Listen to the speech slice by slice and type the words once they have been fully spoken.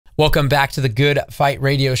Welcome back to the Good Fight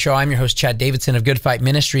Radio Show. I'm your host, Chad Davidson of GoodFight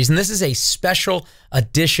Ministries, and this is a special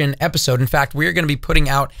edition episode. In fact, we're going to be putting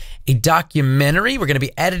out a documentary. We're going to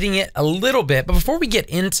be editing it a little bit, but before we get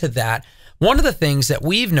into that, one of the things that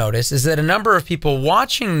we've noticed is that a number of people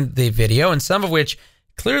watching the video, and some of which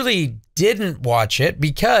clearly didn't watch it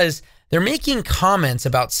because they're making comments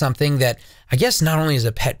about something that I guess not only is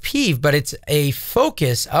a pet peeve, but it's a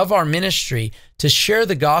focus of our ministry to share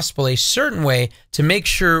the gospel a certain way to make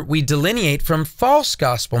sure we delineate from false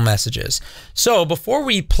gospel messages. So before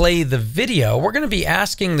we play the video, we're going to be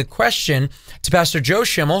asking the question to Pastor Joe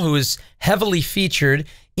Schimmel, who is heavily featured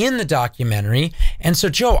in the documentary. And so,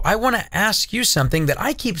 Joe, I want to ask you something that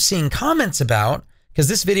I keep seeing comments about because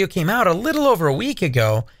this video came out a little over a week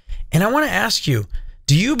ago. And I want to ask you,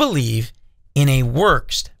 do you believe in a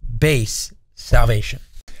works-based salvation?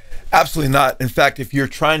 Absolutely not. In fact, if you're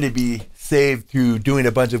trying to be saved through doing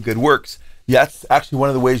a bunch of good works, that's actually one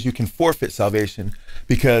of the ways you can forfeit salvation,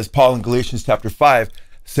 because Paul in Galatians chapter 5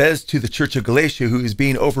 says to the church of Galatia, who is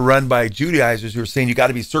being overrun by Judaizers who are saying you got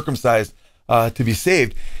to be circumcised to be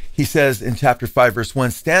saved. He says in chapter 5, verse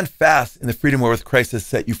 1, stand fast in the freedom wherewith Christ has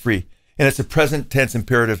set you free. And it's a present tense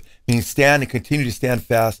imperative, meaning stand and continue to stand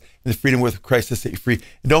fast in the freedom with Christ has set you free.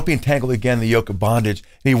 And don't be entangled again in the yoke of bondage.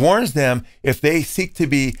 And he warns them, if they seek to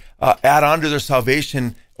be add on to their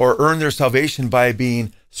salvation or earn their salvation by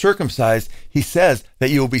being circumcised, he says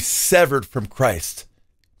that you will be severed from Christ.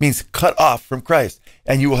 Means cut off from Christ.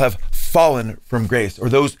 And you will have fallen from grace. Or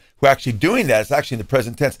those who are actually doing that, it's actually in the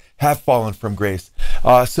present tense, have fallen from grace.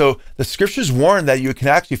 So the scriptures warn that you can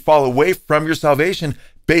actually fall away from your salvation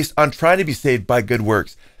based on trying to be saved by good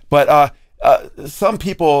works. But some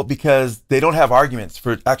people, because they don't have arguments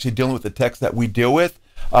for actually dealing with the text that we deal with,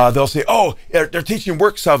 they'll say, oh, they're teaching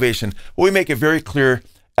works salvation. Well, we make it very clear,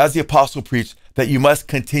 as the apostle preached, that you must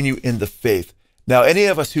continue in the faith. Now, any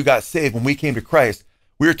of us who got saved when we came to Christ,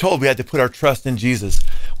 we were told we had to put our trust in Jesus.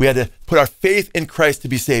 We had to put our faith in Christ to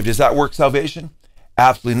be saved. Is that work salvation?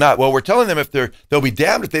 Absolutely not. Well, we're telling them they'll be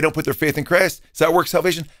damned if they don't put their faith in Christ. Is that work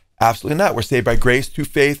salvation? Absolutely not. We're saved by grace through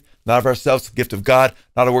faith, not of ourselves, the gift of God,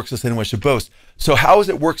 not of works lest anyone should boast. So how is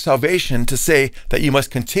it work salvation to say that you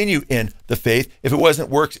must continue in the faith if it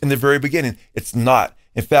wasn't works in the very beginning? It's not.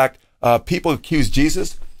 In fact, people accuse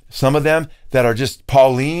Jesus, some of them that are just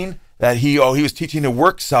Pauline, that he was teaching the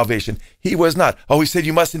works salvation. He was not. He said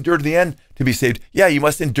you must endure to the end to be saved. Yeah, you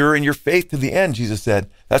must endure in your faith to the end, Jesus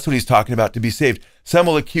said. That's what he's talking about, to be saved. Some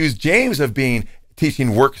will accuse James of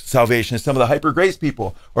teaching work salvation. Some of the hyper grace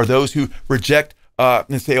people, or those who reject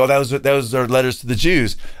and say, those are letters to the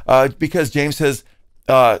Jews, because James says,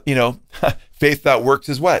 faith without works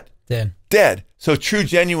is what? Dead. So true,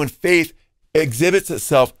 genuine faith exhibits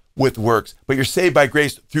itself with works, but you're saved by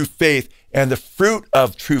grace through faith, and the fruit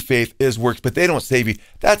of true faith is works, but they don't save you.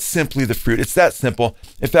 That's simply the fruit. It's that simple.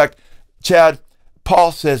 In fact, Chad,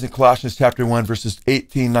 Paul says in Colossians chapter 1, verses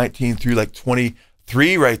 18, 19 through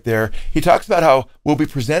 23 right there, he talks about how we'll be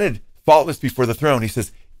presented faultless before the throne. He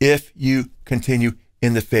says, if you continue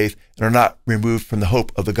in the faith and are not removed from the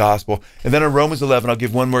hope of the gospel. And then in Romans 11, I'll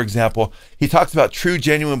give one more example. He talks about true,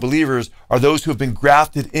 genuine believers are those who have been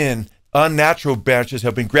grafted in. Unnatural branches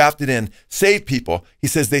have been grafted in, saved people. He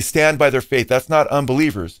says they stand by their faith. That's not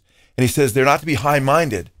unbelievers. And he says they're not to be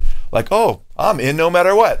high-minded. Like, I'm in no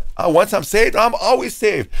matter what. Once I'm saved, I'm always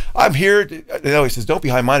saved. I'm here. No, he says, don't be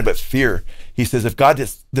high-minded, but fear. He says, if God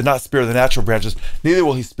did not spare the natural branches, neither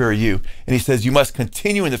will he spare you. And he says, you must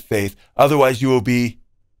continue in the faith, otherwise you will be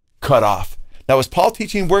cut off. Now, was Paul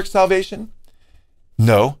teaching work salvation?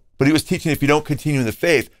 No, but he was teaching if you don't continue in the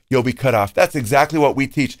faith, you'll be cut off. That's exactly what we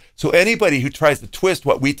teach. So anybody who tries to twist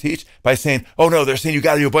what we teach by saying, oh no, they're saying you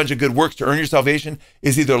got to do a bunch of good works to earn your salvation,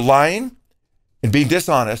 is either lying and being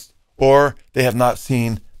dishonest, or they have not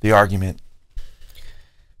seen the argument.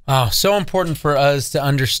 Oh, so important for us to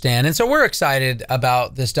understand. And so we're excited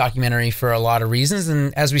about this documentary for a lot of reasons.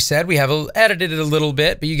 And as we said, we have edited it a little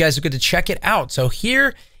bit, but you guys are good to check it out. So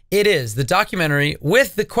here it is, the documentary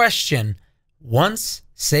with the question, once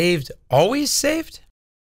saved, always saved?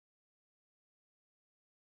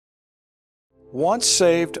 Once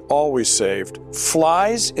saved, always saved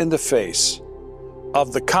flies in the face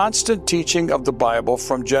of the constant teaching of the Bible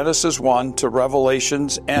from Genesis 1 to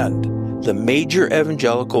Revelation's end. The major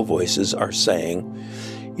evangelical voices are saying,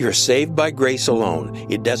 you're saved by grace alone.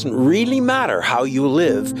 It doesn't really matter how you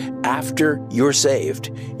live after you're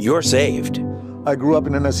saved. You're saved. I grew up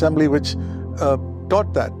in an assembly which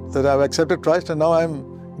taught that I've accepted Christ and now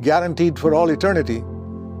I'm guaranteed for all eternity.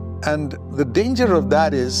 And the danger of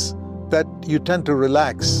that is that you tend to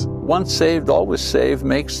relax. Once saved, always saved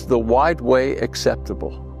makes the wide way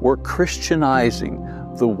acceptable. We're Christianizing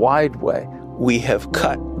the wide way. We have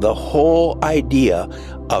cut the whole idea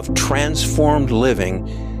of transformed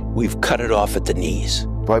living, we've cut it off at the knees.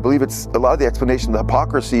 So I believe it's a lot of the explanation of the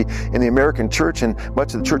hypocrisy in the American church and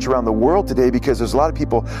much of the church around the world today, because there's a lot of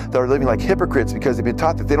people that are living like hypocrites because they've been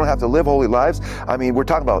taught that they don't have to live holy lives. I mean, we're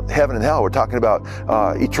talking about heaven and hell. We're talking about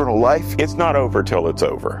eternal life. It's not over till it's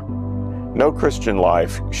over. No Christian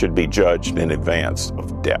life should be judged in advance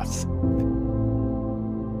of death.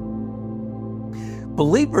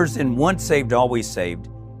 Believers in once saved, always saved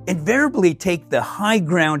invariably take the high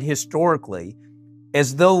ground historically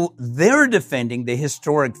as though they're defending the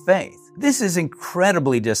historic faith. This is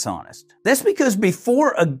incredibly dishonest. That's because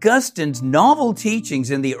before Augustine's novel teachings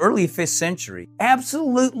in the early 5th century,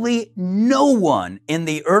 absolutely no one in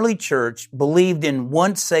the early church believed in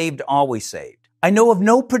once saved, always saved. I know of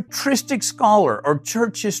no patristic scholar or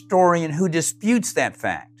church historian who disputes that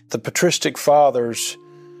fact. The patristic fathers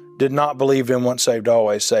did not believe in once saved,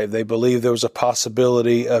 always saved. They believed there was a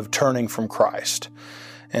possibility of turning from Christ.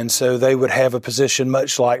 And so they would have a position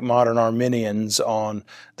much like modern Arminians on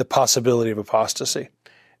the possibility of apostasy.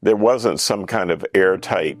 There wasn't some kind of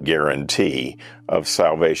airtight guarantee of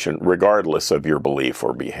salvation, regardless of your belief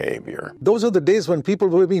or behavior. Those are the days when people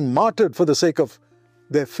were being martyred for the sake of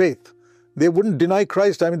their faith. They wouldn't deny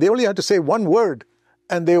Christ. I mean, they only had to say one word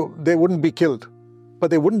and they wouldn't be killed. But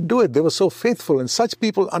they wouldn't do it. They were so faithful. And such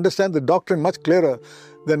people understand the doctrine much clearer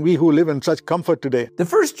than we who live in such comfort today. The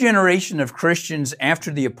first generation of Christians after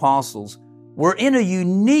the apostles were in a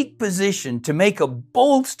unique position to make a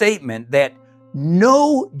bold statement that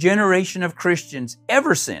no generation of Christians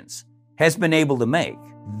ever since has been able to make.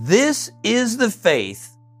 This is the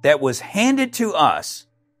faith that was handed to us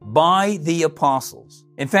by the apostles.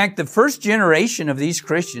 In fact, the first generation of these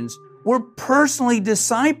Christians were personally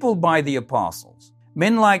discipled by the apostles.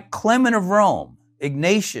 Men like Clement of Rome,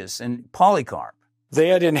 Ignatius, and Polycarp. They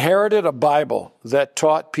had inherited a Bible that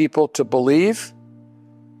taught people to believe,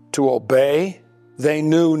 to obey. They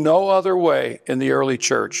knew no other way in the early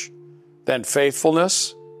church than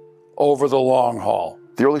faithfulness over the long haul.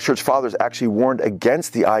 The early church fathers actually warned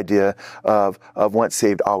against the idea of once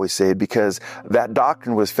saved, always saved, because that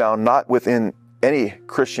doctrine was found not within any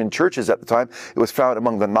Christian churches at the time. It was found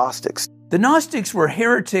among the Gnostics. The Gnostics were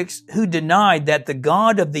heretics who denied that the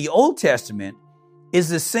God of the Old Testament is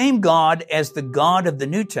the same God as the God of the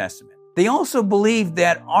New Testament. They also believed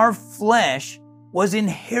that our flesh was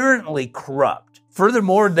inherently corrupt.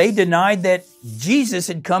 Furthermore, they denied that Jesus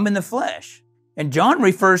had come in the flesh. And John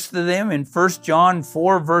refers to them in 1 John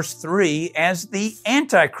 4, verse 3 as the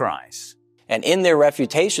Antichrist. And in their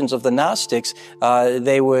refutations of the Gnostics,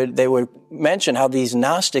 they would mention how these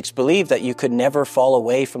Gnostics believed that you could never fall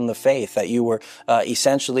away from the faith, that you were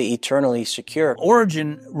essentially eternally secure.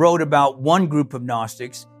 Origen wrote about one group of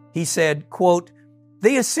Gnostics. He said, quote,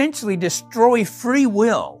 "They essentially destroy free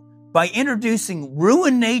will by introducing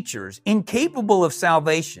ruined natures incapable of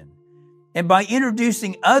salvation, and by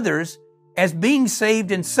introducing others as being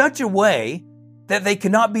saved in such a way that they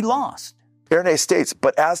cannot be lost." Irenaeus states,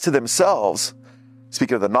 but as to themselves,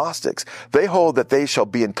 speaking of the Gnostics, they hold that they shall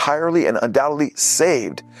be entirely and undoubtedly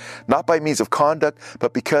saved, not by means of conduct,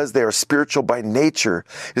 but because they are spiritual by nature.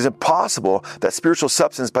 It is impossible that spiritual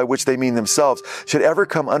substance by which they mean themselves should ever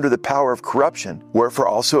come under the power of corruption. Wherefore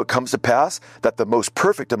also it comes to pass that the most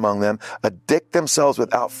perfect among them addict themselves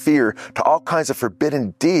without fear to all kinds of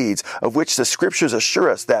forbidden deeds, of which the scriptures assure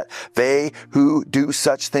us that they who do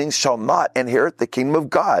such things shall not inherit the kingdom of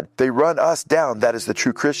God. They run us down, that is the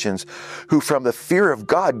true Christians, who from the fear of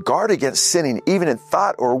God guard against sinning even in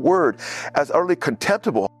thought or word as utterly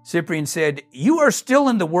contemptible. Cyprian said, "You are still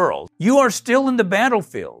in the world. You are still in the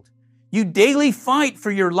battlefield. You daily fight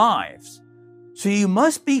for your lives. So you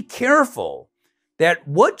must be careful that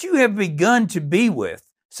what you have begun to be with,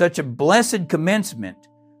 such a blessed commencement,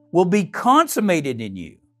 will be consummated in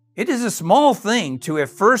you. It is a small thing to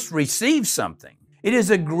have first received something. It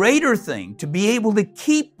is a greater thing to be able to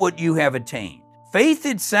keep what you have attained. Faith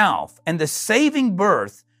itself and the saving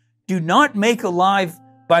birth do not make alive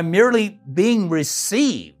by merely being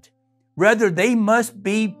received. Rather, they must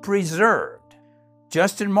be preserved."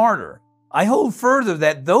 Justin Martyr, "I hold further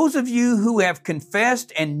that those of you who have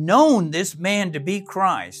confessed and known this man to be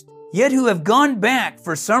Christ, yet who have gone back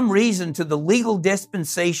for some reason to the legal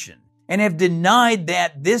dispensation and have denied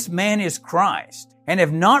that this man is Christ and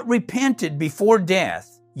have not repented before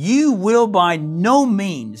death, you will by no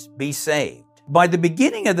means be saved." By the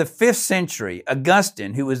beginning of the 5th century,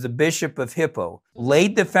 Augustine, who was the Bishop of Hippo,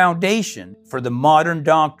 laid the foundation for the modern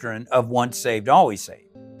doctrine of once saved, always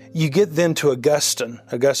saved. You get then to Augustine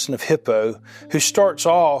of Hippo, who starts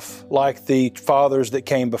off like the fathers that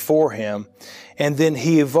came before him, and then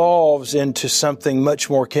he evolves into something much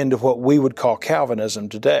more akin to what we would call Calvinism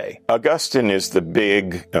today. Augustine is the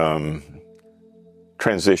big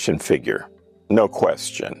transition figure, no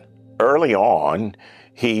question. Early on,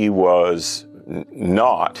 he was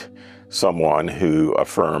not someone who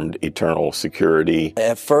affirmed eternal security.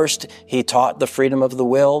 At first, he taught the freedom of the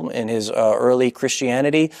will in his early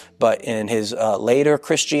Christianity, but in his later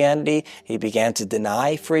Christianity, he began to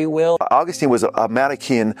deny free will. Augustine was a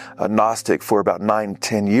Manichaean Gnostic for about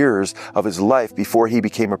 9-10 years of his life before he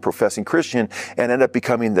became a professing Christian and ended up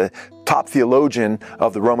becoming the top theologian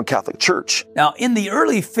of the Roman Catholic Church. Now, in the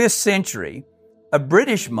early 5th century, a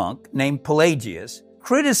British monk named Pelagius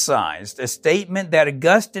criticized a statement that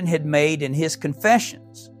Augustine had made in his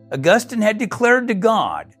Confessions. Augustine had declared to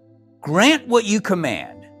God, "Grant what you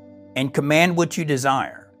command, and command what you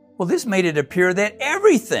desire." Well, this made it appear that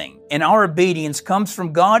everything in our obedience comes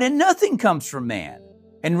from God and nothing comes from man.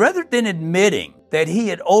 And rather than admitting that he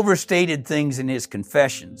had overstated things in his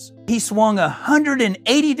Confessions, he swung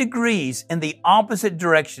 180 degrees in the opposite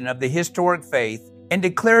direction of the historic faith and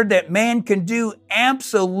declared that man can do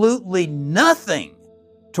absolutely nothing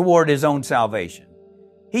toward his own salvation.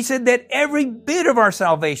 He said that every bit of our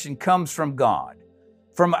salvation comes from God,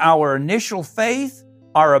 from our initial faith,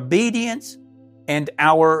 our obedience, and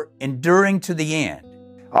our enduring to the end.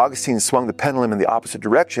 Augustine swung the pendulum in the opposite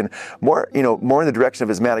direction, more in the direction of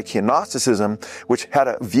his Manichaean Gnosticism, which had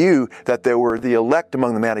a view that there were the elect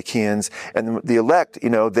among the Manichaeans, and the elect,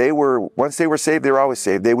 once they were saved, they were always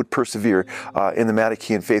saved. They would persevere in the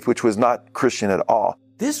Manichaean faith, which was not Christian at all.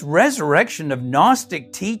 This resurrection of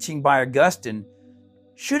Gnostic teaching by Augustine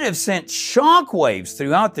should have sent shockwaves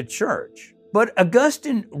throughout the church. But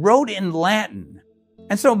Augustine wrote in Latin,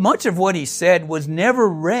 and so much of what he said was never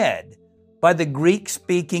read by the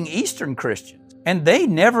Greek-speaking Eastern Christians, and they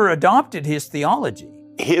never adopted his theology.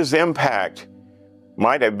 His impact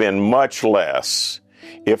might have been much less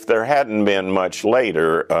if there hadn't been much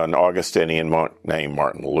later an Augustinian monk named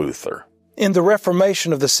Martin Luther. In the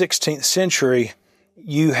Reformation of the 16th century,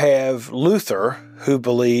 you have Luther, who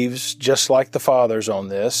believes, just like the fathers on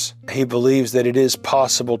this, he believes that it is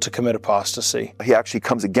possible to commit apostasy. He actually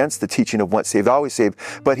comes against the teaching of once saved, always saved,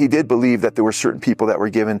 but he did believe that there were certain people that were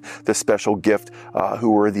given the special gift, who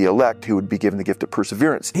were the elect, who would be given the gift of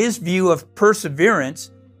perseverance. His view of perseverance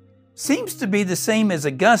seems to be the same as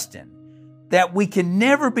Augustine, that we can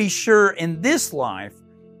never be sure in this life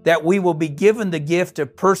that we will be given the gift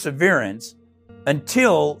of perseverance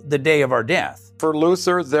until the day of our death. For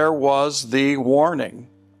Luther, there was the warning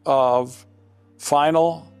of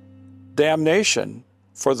final damnation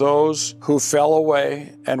for those who fell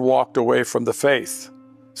away and walked away from the faith.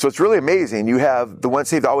 So it's really amazing. You have the once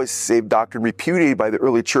saved, always saved doctrine repudiated by the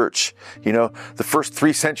early church. The first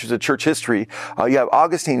 3 centuries of church history. You have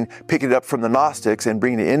Augustine picking it up from the Gnostics and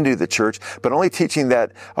bringing it into the church, but only teaching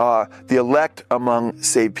that the elect among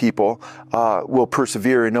saved people will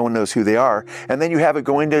persevere and no one knows who they are. And then you have it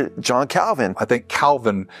going to John Calvin. I think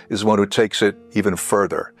Calvin is one who takes it even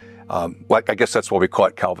further. I guess that's why we call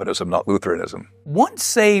it Calvinism, not Lutheranism. Once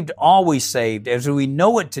saved, always saved, as we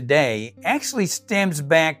know it today, actually stems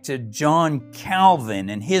back to John Calvin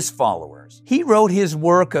and his followers. He wrote his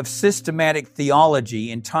work of systematic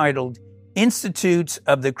theology entitled Institutes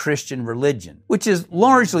of the Christian Religion, which is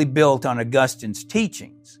largely built on Augustine's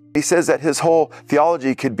teachings. He says that his whole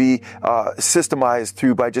theology could be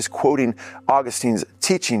systemized by just quoting Augustine's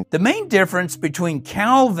teaching. The main difference between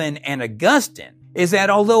Calvin and Augustine is that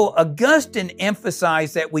although Augustine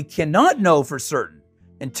emphasized that we cannot know for certain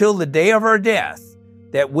until the day of our death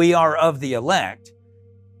that we are of the elect,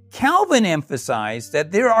 Calvin emphasized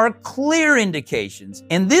that there are clear indications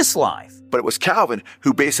in this life. But it was Calvin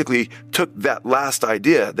who basically took that last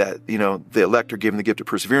idea that, the elect are given the gift of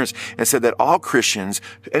perseverance and said that all Christians,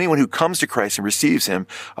 anyone who comes to Christ and receives him,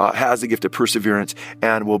 has the gift of perseverance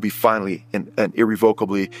and will be finally and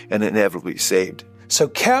irrevocably and inevitably saved. So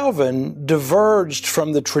Calvin diverged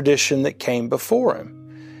from the tradition that came before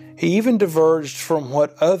him. He even diverged from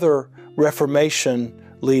what other Reformation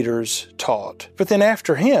leaders taught. But then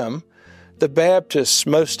after him, the Baptists,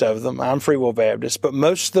 most of them, I'm Free Will Baptist, but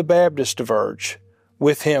most of the Baptists diverge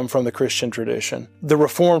with him from the Christian tradition. The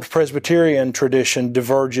Reformed Presbyterian tradition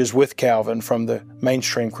diverges with Calvin from the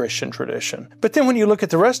mainstream Christian tradition. But then when you look at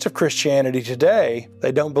the rest of Christianity today,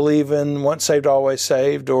 they don't believe in once saved, always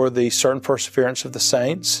saved, or the certain perseverance of the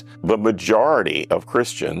saints. The majority of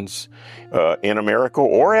Christians in America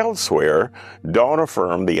or elsewhere don't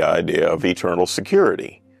affirm the idea of eternal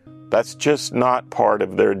security. That's just not part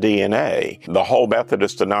of their DNA. The whole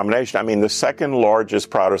Methodist denomination, I mean, the second largest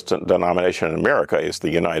Protestant denomination in America is the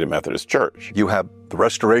United Methodist Church. You have the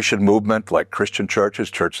Restoration movement, like Christian churches,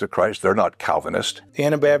 Church of Christ. They're not Calvinist. The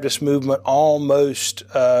Anabaptist movement almost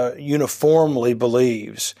uniformly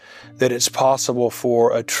believes that it's possible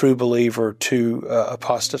for a true believer to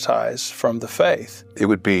apostatize from the faith. It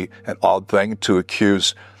would be an odd thing to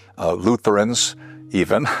accuse Lutherans,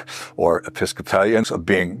 even, or Episcopalians of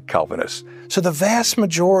being Calvinists. So the vast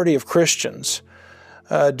majority of Christians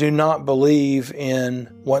do not believe in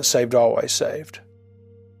once saved, always saved.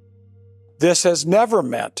 This has never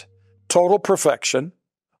meant total perfection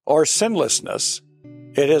or sinlessness.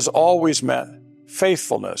 It has always meant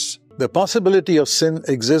faithfulness. The possibility of sin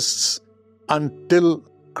exists until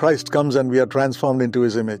Christ comes and we are transformed into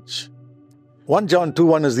His image. 1 John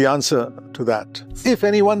 2:1 is the answer to that. If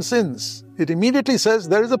anyone sins, it immediately says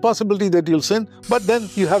there is a possibility that you'll sin, but then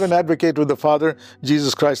you have an advocate with the Father,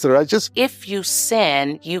 Jesus Christ the righteous. If you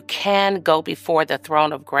sin, you can go before the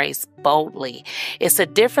throne of grace boldly. It's a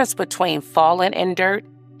difference between falling in dirt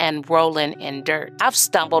and rolling in dirt. I've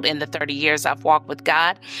stumbled in the 30 years I've walked with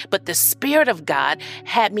God, but the Spirit of God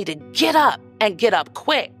had me to get up and get up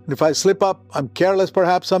quick. If I slip up, I'm careless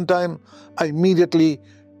perhaps sometime,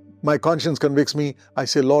 my conscience convicts me. I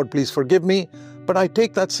say, Lord, please forgive me. But I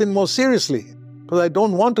take that sin more seriously because I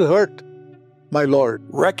don't want to hurt my Lord.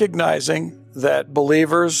 Recognizing that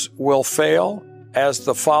believers will fail as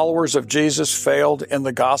the followers of Jesus failed in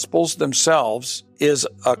the Gospels themselves is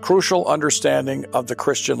a crucial understanding of the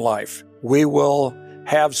Christian life. We will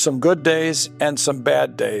have some good days and some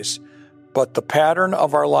bad days, but the pattern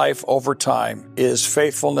of our life over time is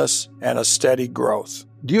faithfulness and a steady growth.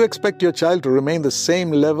 Do you expect your child to remain the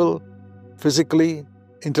same level, physically,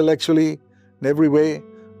 intellectually, in every way,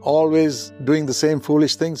 always doing the same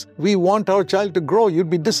foolish things? We want our child to grow.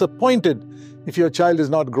 You'd be disappointed if your child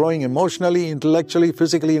is not growing emotionally, intellectually,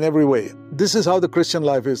 physically, in every way. This is how the Christian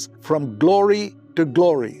life is, from glory to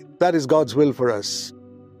glory. That is God's will for us.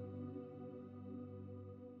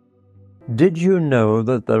 Did you know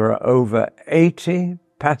that there are over 80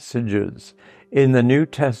 passages in the New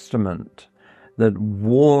Testament that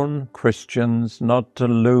warn Christians not to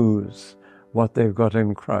lose what they've got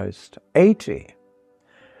in Christ? 80.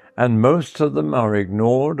 And most of them are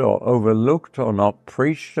ignored or overlooked or not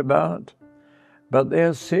preached about, but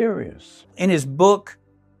they're serious. In his book,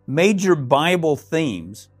 Major Bible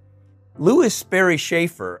Themes, Louis Sperry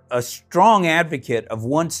Schaeffer, a strong advocate of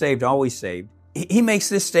once saved, always saved, he makes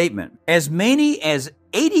this statement: as many as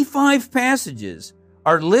 85 passages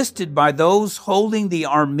are listed by those holding the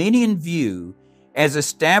Arminian view as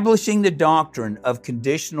establishing the doctrine of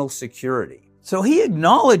conditional security. So he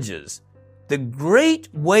acknowledges the great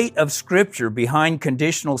weight of Scripture behind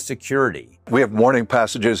conditional security. We have warning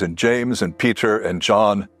passages in James and Peter and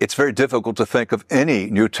John. It's very difficult to think of any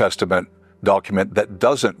New Testament document that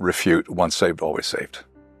doesn't refute once saved, always saved.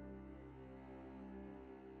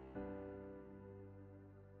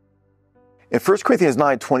 In 1 Corinthians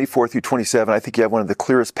 9:24-27, I think you have one of the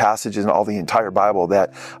clearest passages in all the entire Bible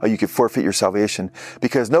that you could forfeit your salvation,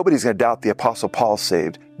 because nobody's going to doubt the Apostle Paul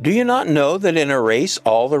saved. Do you not know that in a race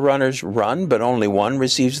all the runners run, but only one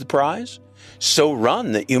receives the prize? So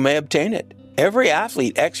run that you may obtain it. Every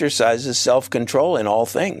athlete exercises self-control in all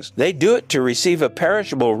things. They do it to receive a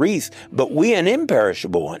perishable wreath, but we an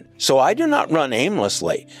imperishable one. So I do not run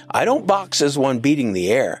aimlessly. I don't box as one beating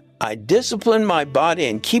the air. I discipline my body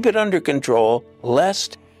and keep it under control,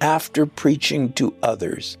 lest after preaching to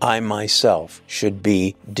others, I myself should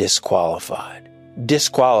be disqualified.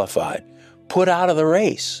 Disqualified. Put out of the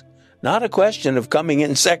race. Not a question of coming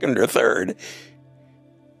in second or third.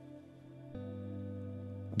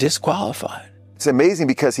 Disqualified. It's amazing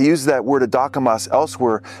because he uses that word adokimos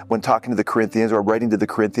elsewhere when talking to the Corinthians or writing to the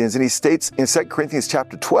Corinthians. And he states in 2 Corinthians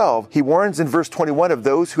chapter 12, he warns in verse 21 of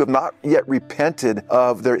those who have not yet repented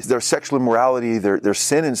of their sexual immorality, their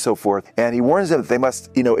sin and so forth. And he warns them that they must,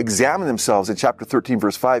 examine themselves. In chapter 13,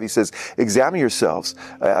 verse 5, he says, examine yourselves,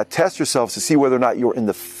 test yourselves to see whether or not you're in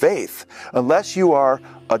the faith. Unless you are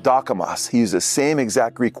adokimos. He used the same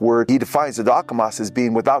exact Greek word. He defines adokimos as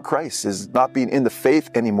being without Christ, as not being in the faith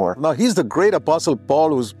anymore. Now, he's the great Apostle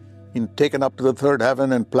Paul who's been taken up to the third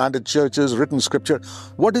heaven and planted churches, written scripture.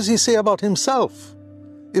 What does he say about himself?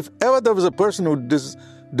 If ever there was a person who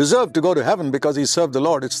deserved to go to heaven because he served the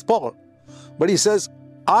Lord, it's Paul. But he says,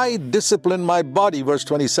 I discipline my body, verse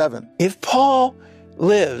 27. If Paul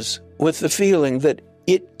lives with the feeling that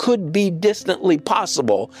it could be distantly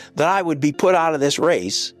possible that I would be put out of this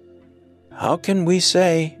race, how can we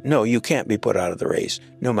say, no, you can't be put out of the race,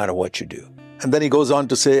 no matter what you do? And then he goes on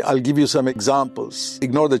to say, I'll give you some examples.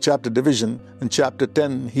 Ignore the chapter division. In chapter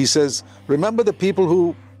 10, he says, remember the people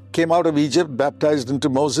who came out of Egypt, baptized into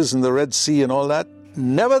Moses in the Red Sea and all that?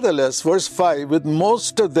 Nevertheless, verse 5, with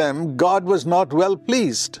most of them, God was not well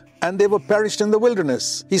pleased, and they were perished in the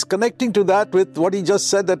wilderness. He's connecting to that with what he just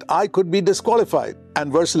said, that I could be disqualified.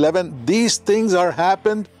 And verse 11, these things are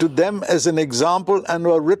happened to them as an example and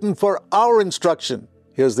were written for our instruction.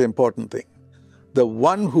 Here's the important thing. The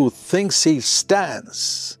one who thinks he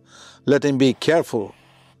stands, let him be careful,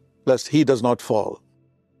 lest he does not fall.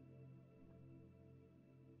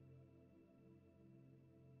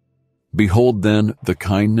 Behold then the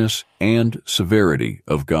kindness and severity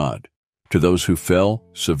of God. To those who fell,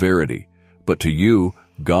 severity, but to you,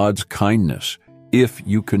 God's kindness, if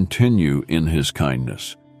you continue in his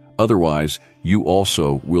kindness. Otherwise, you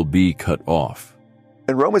also will be cut off.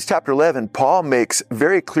 In Romans chapter 11, Paul makes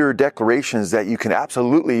very clear declarations that you can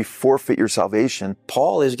absolutely forfeit your salvation.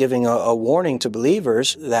 Paul is giving a warning to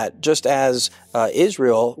believers that just as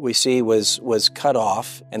Israel, we see, was cut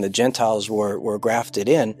off and the Gentiles were grafted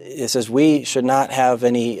in, it says we should not have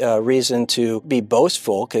any reason to be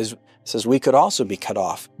boastful, because it says we could also be cut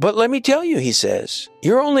off. But let me tell you, he says,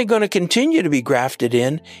 you're only going to continue to be grafted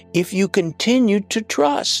in if you continue to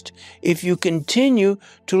trust, if you continue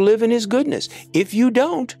to live in his goodness. If you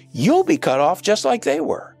don't, you'll be cut off just like they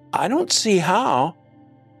were. I don't see how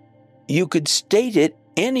you could state it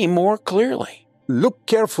any more clearly. Look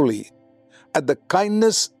carefully at the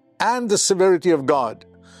kindness and the severity of God.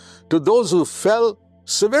 To those who fell,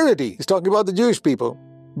 severity. He's talking about the Jewish people.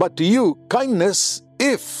 But to you, kindness,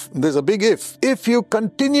 if, there's a big if you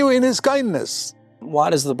continue in his kindness.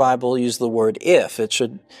 Why does the Bible use the word if? It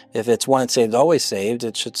should, if it's once saved, always saved,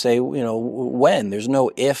 it should say, when. There's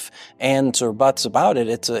no if, ands, or buts about it.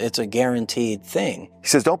 It's a guaranteed thing. He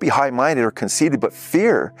says, don't be high-minded or conceited, but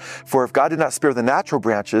fear. For if God did not spare the natural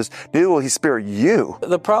branches, neither will he spare you.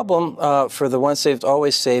 The problem for the once saved,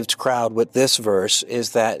 always saved crowd with this verse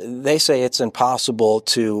is that they say it's impossible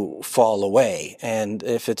to fall away. And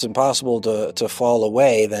if it's impossible to fall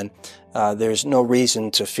away, then there's no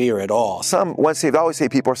reason to fear at all. Some once saved, always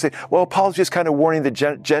saved people are saying, well, Paul's just kind of warning the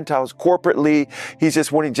Gentiles corporately. He's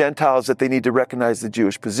just warning Gentiles that they need to recognize the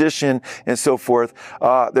Jewish position and so forth.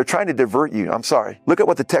 They're trying to divert you. I'm sorry. Look at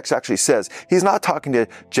what the text actually says. He's not talking to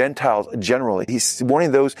Gentiles generally. He's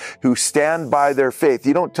warning those who stand by their faith.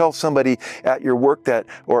 You don't tell somebody at your work that,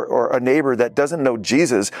 or a neighbor that doesn't know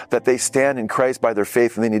Jesus, that they stand in Christ by their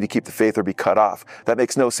faith and they need to keep the faith or be cut off. That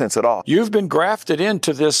makes no sense at all. You've been grafted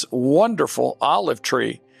into this wonderful olive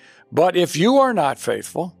tree, but if you are not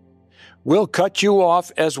faithful, we'll cut you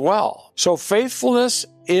off as well. So faithfulness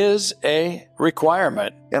is a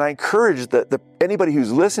requirement. And I encourage that anybody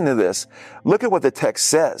who's listening to this, look at what the text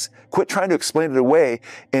says. Quit trying to explain it away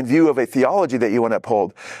in view of a theology that you want to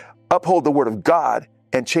uphold. Uphold the Word of God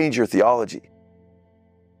and change your theology.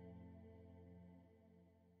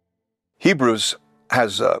 Hebrews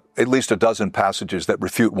has at least a dozen passages that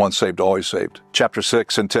refute once saved, always saved. Chapter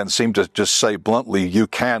 6 and 10 seem to just say bluntly, you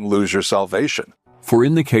can lose your salvation. For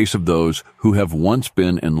in the case of those who have once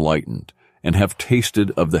been enlightened, and have tasted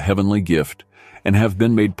of the heavenly gift, and have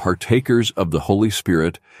been made partakers of the Holy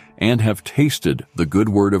Spirit, and have tasted the good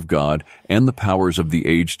word of God and the powers of the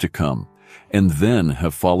age to come, and then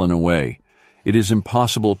have fallen away, it is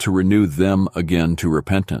impossible to renew them again to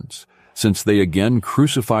repentance, since they again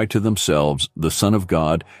crucify to themselves the Son of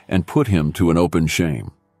God and put him to an open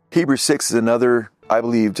shame. Hebrews 6 is another, I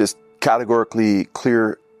believe, just categorically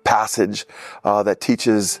clear passage that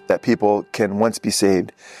teaches that people can once be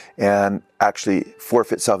saved and actually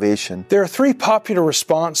forfeit salvation. There are three popular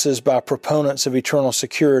responses by proponents of eternal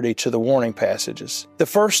security to the warning passages. The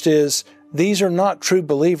first is, these are not true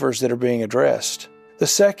believers that are being addressed. The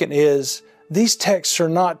second is, these texts are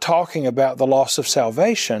not talking about the loss of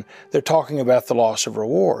salvation, they're talking about the loss of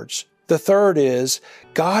rewards. The third is,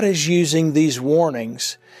 God is using these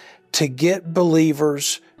warnings to get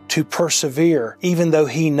believers to persevere, even though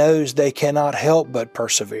He knows they cannot help but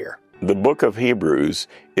persevere. The book of Hebrews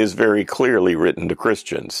is very clearly written to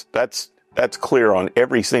Christians. That's clear on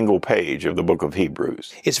every single page of the book of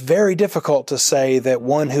Hebrews. It's very difficult to say that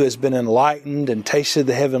one who has been enlightened and tasted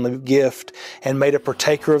the heavenly gift and made a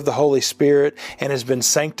partaker of the Holy Spirit and has been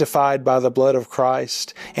sanctified by the blood of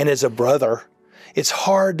Christ and is a brother, it's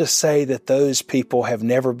hard to say that those people have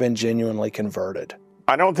never been genuinely converted.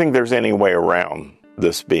 I don't think there's any way around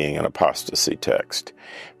this being an apostasy text,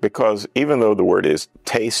 because even though the word is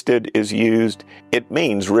tasted is used, it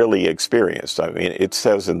means really experienced. I mean, it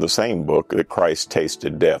says in the same book that Christ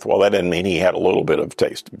tasted death. Well, that doesn't mean he had a little bit of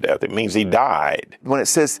taste of death. It means he died. When it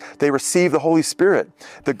says they received the Holy Spirit,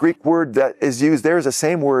 the Greek word that is used there is the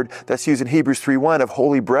same word that's used in Hebrews 3:1 of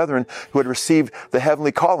holy brethren who had received the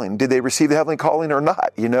heavenly calling. Did they receive the heavenly calling or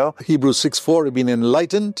not, you know? Hebrews 6:4 have been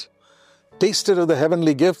enlightened, tasted of the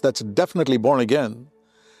heavenly gift, that's definitely born again,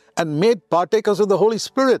 and made partakers of the Holy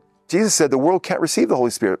Spirit. Jesus said the world can't receive the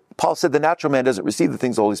Holy Spirit. Paul said the natural man doesn't receive the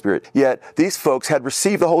things of the Holy Spirit. Yet these folks had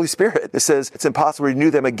received the Holy Spirit. It says it's impossible to renew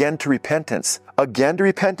them again to repentance. Again to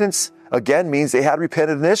repentance? Again means they had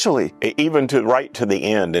repented initially. Even right to the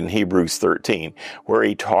end in Hebrews 13, where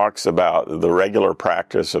he talks about the regular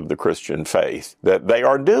practice of the Christian faith that they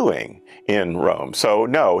are doing in Rome. So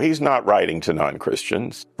no, he's not writing to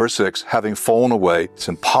non-Christians. Verse 6, having fallen away, it's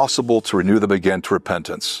impossible to renew them again to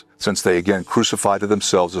repentance, since they again crucified to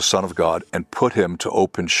themselves the Son of God and put him to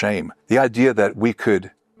open shame. The idea that we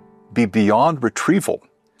could be beyond retrieval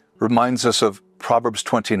reminds us of Proverbs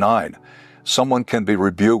 29. Someone can be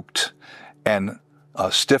rebuked and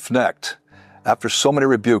stiff-necked. After so many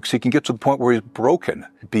rebukes, he can get to the point where he's broken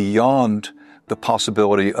beyond the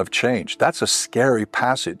possibility of change. That's a scary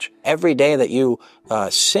passage. Every day that you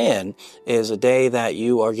sin is a day that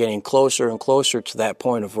you are getting closer and closer to that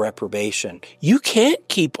point of reprobation. You can't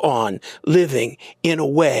keep on living in a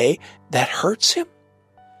way that hurts him,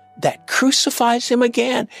 that crucifies him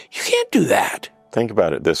again. You can't do that. Think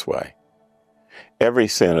about it this way. Every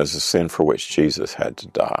sin is a sin for which Jesus had to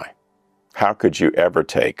die. How could you ever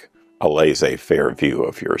take a laissez-faire view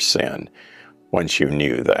of your sin once you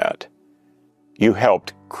knew that? You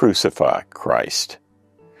helped crucify Christ.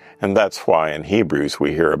 And that's why in Hebrews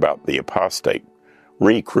we hear about the apostate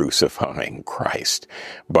re-crucifying Christ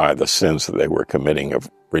by the sins that they were committing of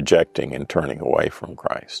rejecting and turning away from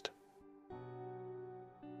Christ.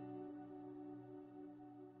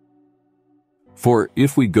 For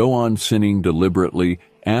if we go on sinning deliberately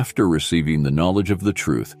after receiving the knowledge of the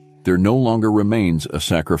truth, there no longer remains a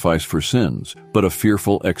sacrifice for sins, but a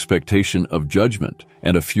fearful expectation of judgment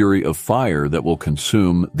and a fury of fire that will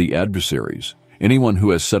consume the adversaries. Anyone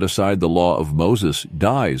who has set aside the law of Moses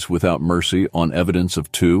dies without mercy on evidence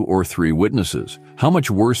of 2 or 3 witnesses. How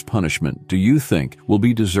much worse punishment do you think will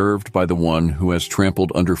be deserved by the one who has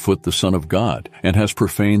trampled underfoot the Son of God and has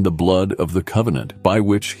profaned the blood of the covenant by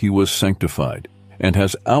which he was sanctified and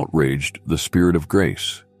has outraged the Spirit of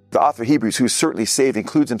grace? The author of Hebrews, who's certainly saved,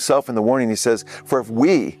 includes himself in the warning. He says, for if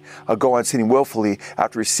we go on sinning willfully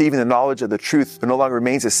after receiving the knowledge of the truth, there no longer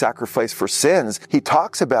remains a sacrifice for sins. He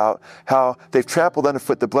talks about how they've trampled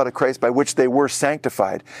underfoot the blood of Christ by which they were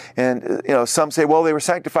sanctified. And, some say, well, they were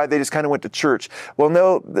sanctified, they just kind of went to church. Well,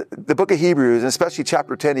 no, the book of Hebrews, and especially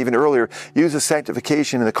chapter 10, even earlier, uses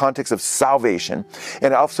sanctification in the context of salvation.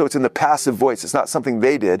 And also it's in the passive voice. It's not something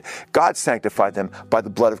they did. God sanctified them by the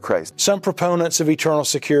blood of Christ. Some proponents of eternal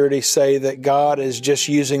security say that God is just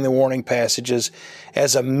using the warning passages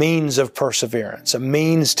as a means of perseverance, a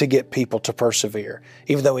means to get people to persevere,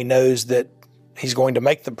 even though he knows that he's going to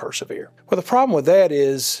make them persevere. Well, the problem with that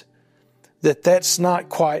is that that's not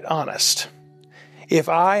quite honest. If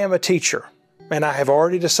I am a teacher and I have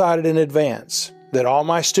already decided in advance that all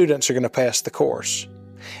my students are going to pass the course,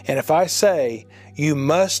 and if I say, you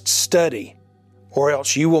must study or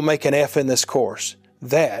else you will make an F in this course,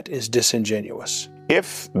 that is disingenuous.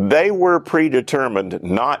 If they were predetermined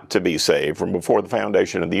not to be saved from before the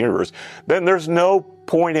foundation of the universe, then there's no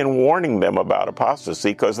point in warning them about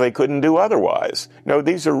apostasy because they couldn't do otherwise. No,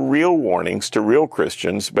 these are real warnings to real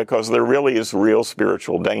Christians because there really is real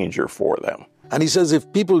spiritual danger for them. And he says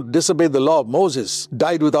if people disobeyed the law of Moses,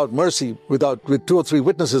 died without mercy, with 2 or 3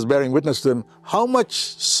 witnesses bearing witness to them, how much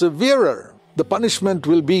severer the punishment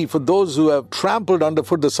will be for those who have trampled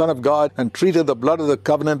underfoot the Son of God and treated the blood of the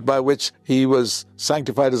covenant by which he was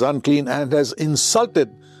sanctified as unclean and has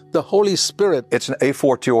insulted the Holy Spirit. It's an a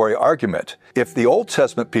fortiori argument. If the Old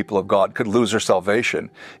Testament people of God could lose their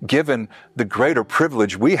salvation, given the greater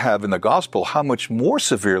privilege we have in the gospel, how much more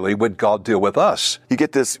severely would God deal with us? You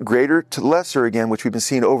get this greater to lesser again, which we've been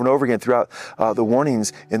seeing over and over again throughout the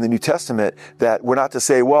warnings in the New Testament, that we're not to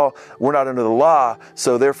say, well, we're not under the law,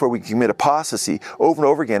 so therefore we can commit apostasy. Over and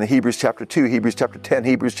over again in Hebrews chapter 2, Hebrews chapter 10,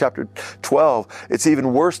 Hebrews chapter 12, it's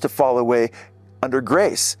even worse to fall away under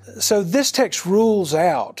grace. So this text rules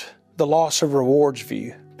out the loss of rewards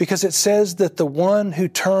view because it says that the one who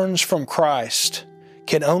turns from Christ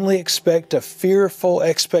can only expect a fearful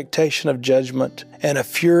expectation of judgment and a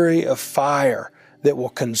fury of fire that will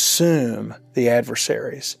consume the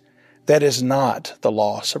adversaries. That is not the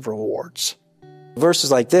loss of rewards.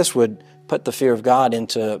 Verses like this would put the fear of God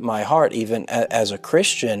into my heart, even as a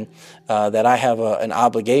Christian, that I have an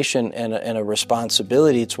obligation and a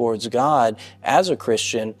responsibility towards God as a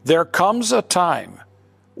Christian. There comes a time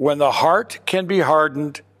when the heart can be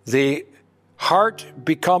hardened, the heart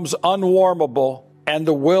becomes unwarmable, and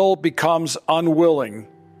the will becomes unwilling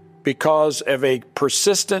because of a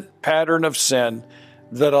persistent pattern of sin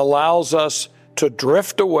that allows us to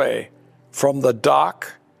drift away from the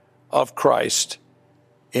dock of Christ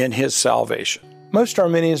in His salvation. Most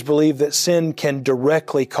Arminians believe that sin can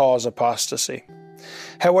directly cause apostasy.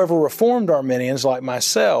 However, Reformed Arminians like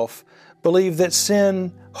myself believe that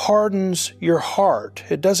sin hardens your heart.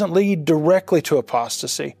 It doesn't lead directly to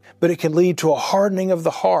apostasy, but it can lead to a hardening of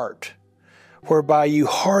the heart, whereby you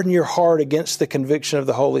harden your heart against the conviction of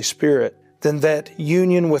the Holy Spirit. Then that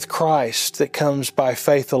union with Christ that comes by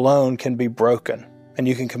faith alone can be broken, and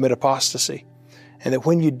you can commit apostasy. And that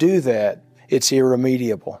when you do that, it's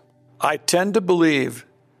irremediable. I tend to believe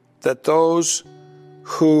that those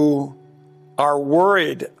who are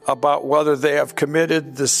worried about whether they have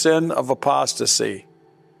committed the sin of apostasy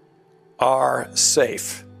are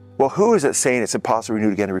safe. Well, who is it saying it's impossible to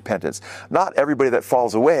renew again in repentance? Not everybody that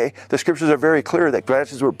falls away. The scriptures are very clear that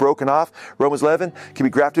branches were broken off, Romans 11, can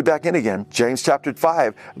be grafted back in again. James chapter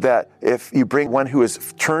 5, that if you bring one who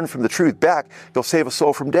has turned from the truth back, you'll save a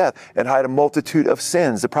soul from death and hide a multitude of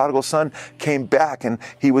sins. The prodigal son came back and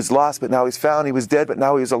he was lost, but now he's found. He was dead, but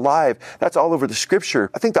now he's alive. That's all over the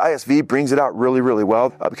scripture. I think the ISV brings it out really, really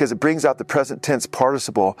well because it brings out the present tense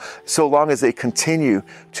participle so long as they continue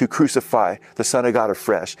to crucify the Son of God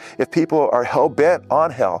afresh. If people are hell-bent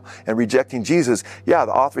on hell and rejecting Jesus, yeah,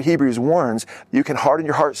 the author of Hebrews warns you can harden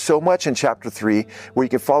your heart so much in chapter 3 where you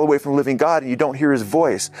can fall away from the living God and you don't hear His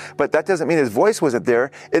voice. But that doesn't mean His voice wasn't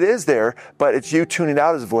there. It is there, but it's you tuning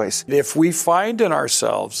out His voice. If we find in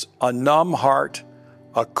ourselves a numb heart,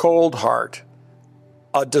 a cold heart,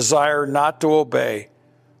 a desire not to obey,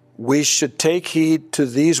 we should take heed to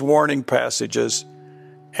these warning passages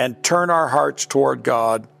and turn our hearts toward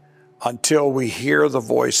God until we hear the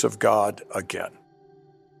voice of God again.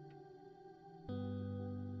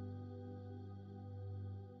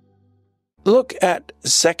 Look at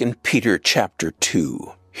 2 Peter chapter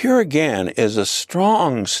 2. Here again is a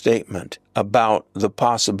strong statement about the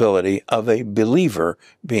possibility of a believer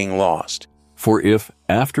being lost. For if,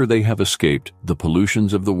 after they have escaped the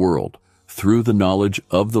pollutions of the world, through the knowledge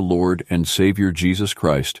of the Lord and Savior Jesus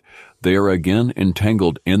Christ, they are again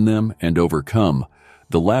entangled in them and overcome,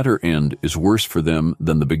 the latter end is worse for them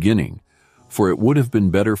than the beginning. For it would have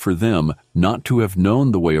been better for them not to have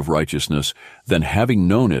known the way of righteousness than having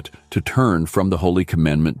known it to turn from the holy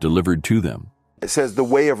commandment delivered to them. It says the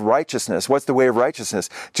way of righteousness. What's the way of righteousness?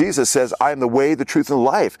 Jesus says, I am the way, the truth, and the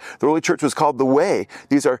life. The early church was called the way.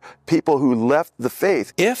 These are people who left the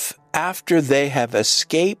faith. If after they have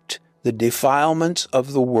escaped the defilements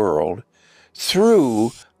of the world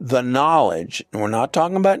through the knowledge, and we're not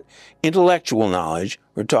talking about intellectual knowledge,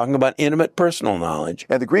 we're talking about intimate personal knowledge.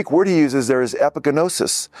 And the Greek word he uses there is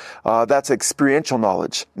epignosis. That's experiential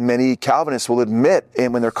knowledge. Many Calvinists will admit,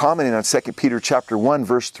 and when they're commenting on 2 Peter chapter 1,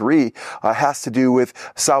 verse 3, has to do with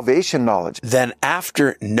salvation knowledge. Then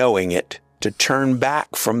after knowing it, to turn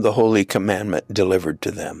back from the holy commandment delivered to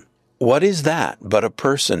them. What is that but a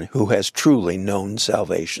person who has truly known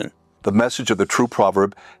salvation? The message of the true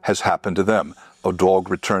proverb has happened to them. A dog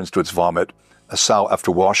returns to its vomit. A sow, after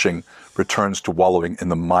washing, returns to wallowing in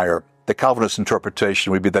the mire. The Calvinist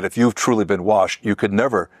interpretation would be that if you've truly been washed, you could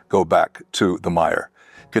never go back to the mire.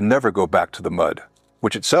 You could never go back to the mud,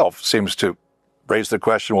 which itself seems to raise the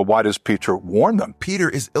question, well, why does Peter warn them? Peter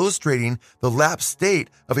is illustrating the lapsed state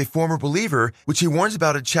of a former believer, which he warns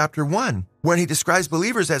about in chapter 1, when he describes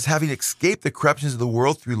believers as having escaped the corruptions of the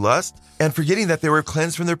world through lust and forgetting that they were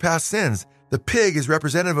cleansed from their past sins. The pig is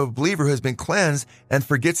representative of a believer who has been cleansed and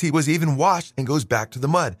forgets he was even washed and goes back to the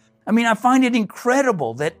mud. I mean, I find it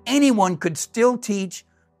incredible that anyone could still teach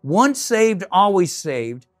once saved, always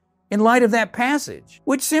saved in light of that passage,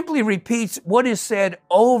 which simply repeats what is said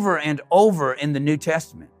over and over in the New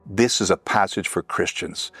Testament. This is a passage for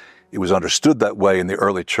Christians. It was understood that way in the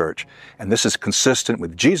early church, and this is consistent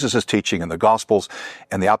with Jesus' teaching in the Gospels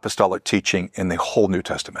and the apostolic teaching in the whole New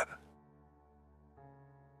Testament.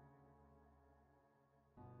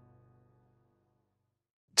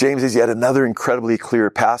 James is yet another incredibly clear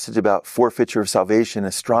passage about forfeiture of salvation,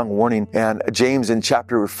 a strong warning. And James in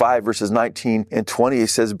chapter 5, verses 19 and 20, he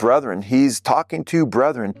says, brethren, he's talking to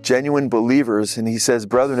brethren, genuine believers. And he says,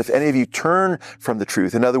 brethren, if any of you turn from the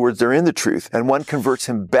truth, in other words, they're in the truth, and one converts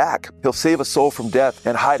him back, he'll save a soul from death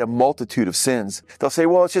and hide a multitude of sins. They'll say,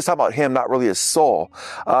 well, it's just about him, not really his soul.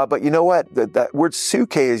 But you know what? That word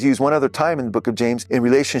suke is used one other time in the book of James in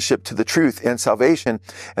relationship to the truth and salvation.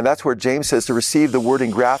 And that's where James says to receive the word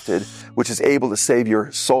engrafted, which is able to save your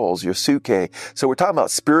souls, your suke. So we're talking about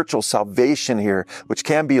spiritual salvation here, which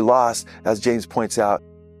can be lost, as James points out.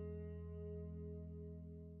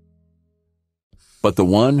 But the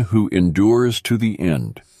one who endures to the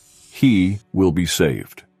end, he will be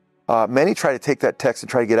saved. Many try to take that text and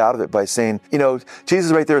try to get out of it by saying, Jesus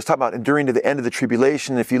right there is talking about enduring to the end of the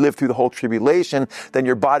tribulation. If you live through the whole tribulation, then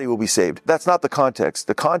your body will be saved. That's not the context.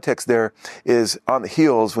 The context there is on the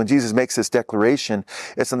heels when Jesus makes this declaration.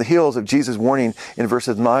 It's on the heels of Jesus' warning in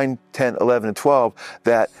verses 9, 10, 11, and 12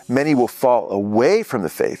 that many will fall away from the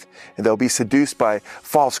faith and they'll be seduced by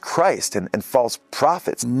false Christ and false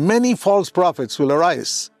prophets. Many false prophets will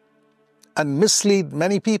arise and mislead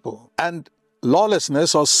many people, and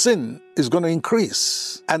lawlessness or sin is going to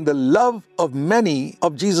increase. And the love of many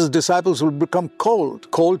of Jesus' disciples will become cold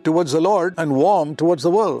towards the Lord and warm towards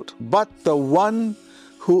the world. But the one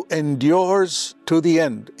who endures to the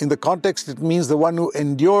end, in the context it means the one who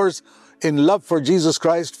endures in love for Jesus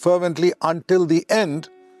Christ fervently until the end,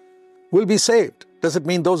 will be saved. Does it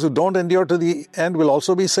mean those who don't endure to the end will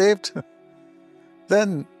also be saved?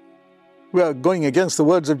 Then we are going against the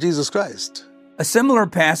words of Jesus Christ. A similar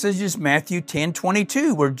passage is Matthew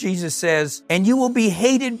 10:22, where Jesus says, "And you will be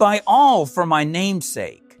hated by all for my name's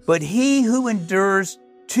sake, but he who endures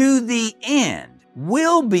to the end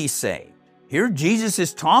will be saved." Here Jesus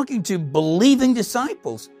is talking to believing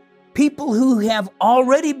disciples, people who have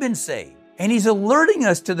already been saved. And he's alerting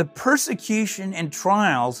us to the persecution and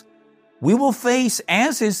trials we will face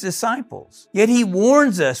as his disciples. Yet he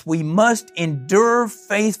warns us we must endure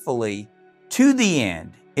faithfully to the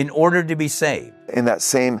end in order to be saved. In that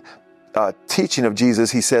same teaching of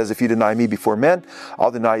Jesus, he says, if you deny me before men, I'll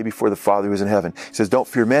deny you before the Father who is in heaven. He says, don't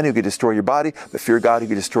fear men who could destroy your body, but fear God who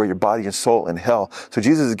could destroy your body and soul in hell. So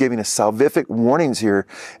Jesus is giving us salvific warnings here,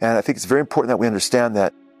 and I think it's very important that we understand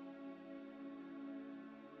that.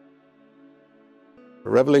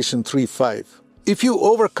 Revelation 3:5. If you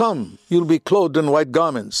overcome, you'll be clothed in white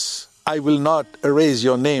garments. I will not erase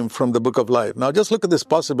your name from the book of life. Now just look at this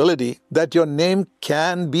possibility that your name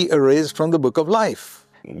can be erased from the book of life.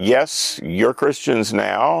 Yes, you're Christians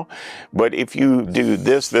now, but if you do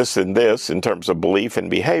this, this, and this in terms of belief and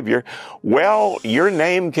behavior, well, your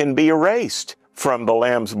name can be erased from the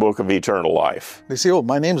Lamb's book of eternal life. They say, oh,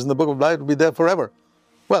 my name's in the book of life, will be there forever.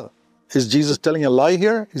 Well, is Jesus telling a lie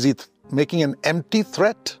here? Is he making an empty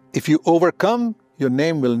threat? If you overcome, your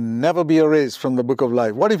name will never be erased from the book of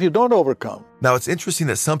life. What if you don't overcome? Now, it's interesting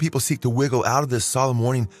that some people seek to wiggle out of this solemn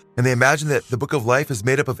warning, and they imagine that the book of life is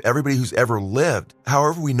made up of everybody who's ever lived.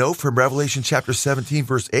 However, we know from Revelation chapter 17,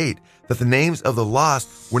 verse 8, that the names of the lost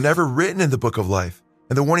were never written in the book of life,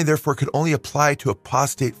 and the warning therefore could only apply to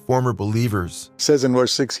apostate former believers. It says in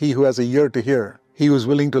verse 6, he who has a ear to hear, he who is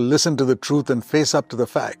willing to listen to the truth and face up to the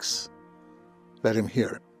facts, let him hear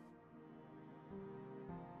it.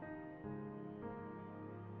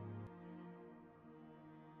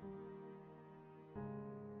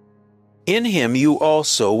 In him you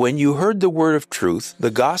also, when you heard the word of truth,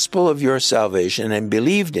 the gospel of your salvation, and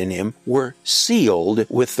believed in him, were sealed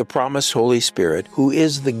with the promised Holy Spirit, who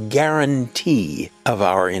is the guarantee of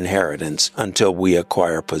our inheritance until we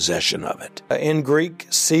acquire possession of it. In Greek,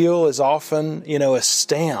 seal is often, a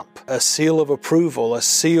stamp, a seal of approval, a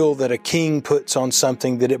seal that a king puts on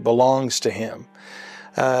something that it belongs to him.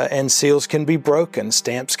 And seals can be broken,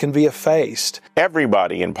 stamps can be effaced.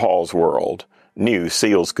 Everybody in Paul's world knew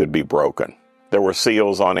seals could be broken. There were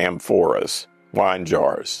seals on amphoras, wine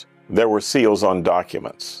jars. There were seals on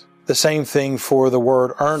documents. The same thing for the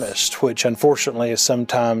word earnest, which unfortunately is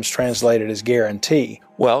sometimes translated as guarantee.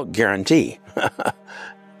 Well, guarantee.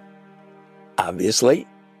 Obviously,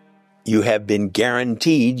 you have been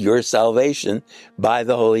guaranteed your salvation by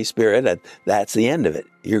the Holy Spirit. That's the end of it.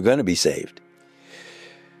 You're going to be saved.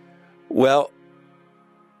 Well,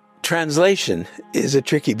 translation is a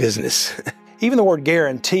tricky business. Even the word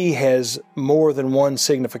guarantee has more than one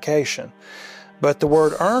signification. But the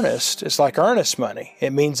word earnest is like earnest money.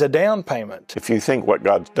 It means a down payment. If you think what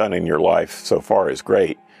God's done in your life so far is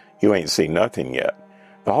great, you ain't seen nothing yet.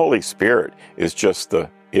 The Holy Spirit is just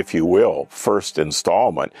the, if you will, first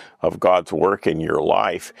installment of God's work in your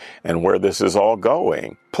life and where this is all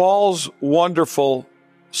going. Paul's wonderful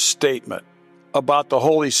statement about the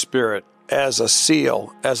Holy Spirit as a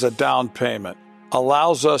seal, as a down payment,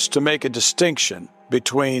 allows us to make a distinction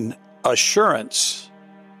between assurance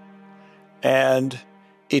and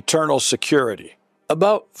eternal security.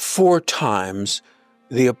 About 4 times,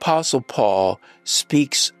 the Apostle Paul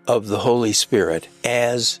speaks of the Holy Spirit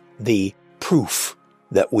as the proof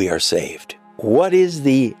that we are saved. What is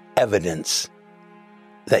the evidence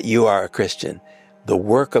that you are a Christian? The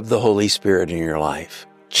work of the Holy Spirit in your life,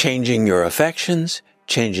 changing your affections,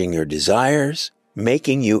 changing your desires,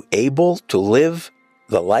 making you able to live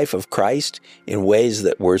the life of Christ in ways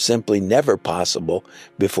that were simply never possible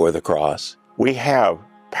before the cross. We have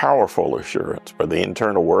powerful assurance for the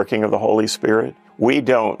internal working of the Holy Spirit. We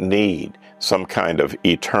don't need some kind of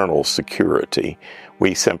eternal security.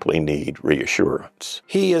 We simply need reassurance.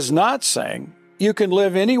 He is not saying you can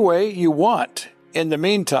live any way you want in the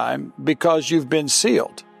meantime because you've been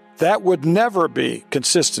sealed. That would never be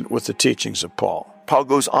consistent with the teachings of Paul. Paul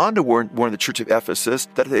goes on to warn the church of Ephesus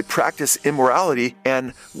that they practice immorality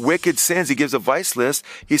and wicked sins. He gives a vice list.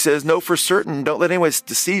 He says, "Know for certain, don't let anyone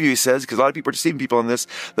deceive you," he says, because a lot of people are deceiving people on this,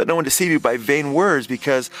 "let no one deceive you by vain words,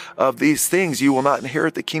 because of these things you will not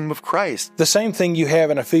inherit the kingdom of Christ." The same thing you have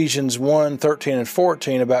in Ephesians 1:13 and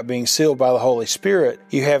 14 about being sealed by the Holy Spirit,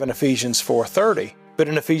 you have in Ephesians 4:30. But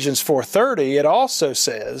in Ephesians 4:30, it also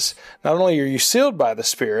says, not only are you sealed by the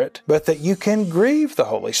Spirit, but that you can grieve the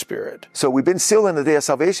Holy Spirit. So we've been sealed in the day of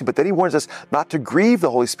salvation, but then he warns us not to grieve the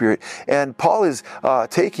Holy Spirit. And Paul is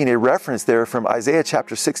taking a reference there from Isaiah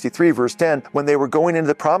chapter 63, verse 10, when they were going into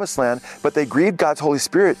the promised land, but they grieved God's Holy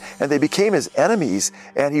Spirit, and they became his enemies,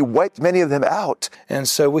 and he wiped many of them out. And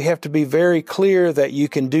so we have to be very clear that you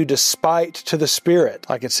can do despite to the Spirit,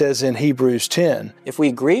 like it says in Hebrews 10. If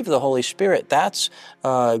we grieve the Holy Spirit, that's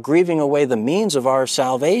grieving away the means of our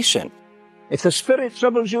salvation. If the Spirit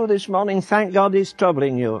troubles you this morning, thank God He's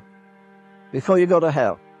troubling you before you go to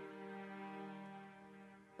hell.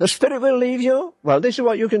 The Spirit will leave you. Well, this is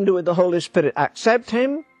what you can do with the Holy Spirit. Accept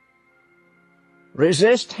Him,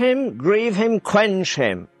 resist Him, grieve Him, quench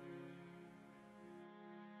Him.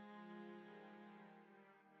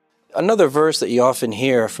 Another verse that you often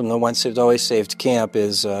hear from the Once Saved, Always Saved camp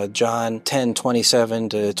is John 10:27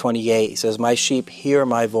 to 28. He says, "My sheep hear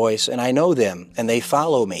my voice, and I know them, and they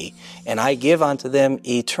follow me. And I give unto them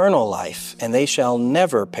eternal life, and they shall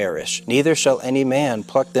never perish. Neither shall any man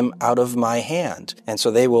pluck them out of my hand." And so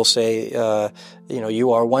they will say,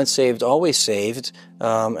 you are once saved, always saved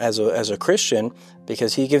as a Christian,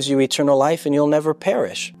 because he gives you eternal life and you'll never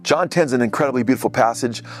perish. John 10 is an incredibly beautiful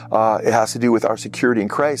passage. It has to do with our security in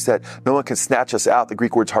Christ, that no one can snatch us out. The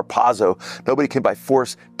Greek word's harpazo. Nobody can by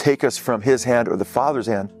force take us from his hand or the Father's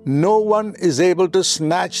hand. No one is able to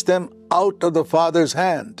snatch them out of the Father's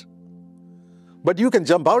hand. But you can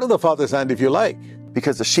jump out of the Father's hand if you like.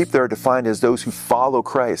 Because the sheep there are defined as those who follow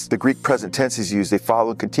Christ. The Greek present tense is used. They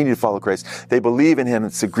follow and continue to follow Christ. They believe in him.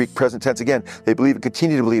 It's the Greek present tense again. They believe and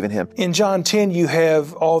continue to believe in him. In John 10, you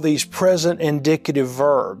have all these present indicative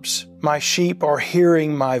verbs. My sheep are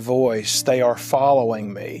hearing my voice. They are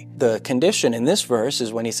following me. The condition in this verse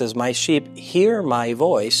is when he says, my sheep hear my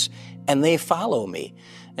voice and they follow me.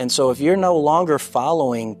 And so if you're no longer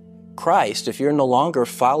following Christ, if you're no longer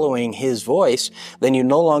following his voice, then you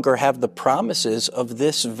no longer have the promises of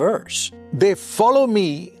this verse. They follow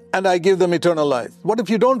me and I give them eternal life. What if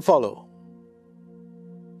you don't follow?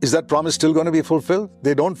 Is that promise still going to be fulfilled?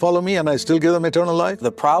 They don't follow me and I still give them eternal life?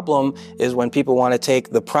 The problem is when people want to take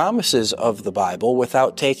the promises of the Bible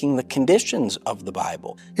without taking the conditions of the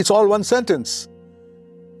Bible. It's all one sentence.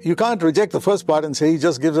 You can't reject the first part and say he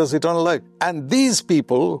just gives us eternal life. And these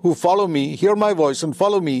people who follow me, hear my voice and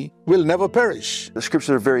follow me, will never perish. The scriptures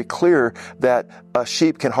are very clear that a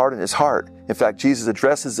sheep can harden his heart. In fact, Jesus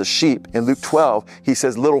addresses the sheep. In Luke 12, he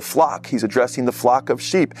says, little flock. He's addressing the flock of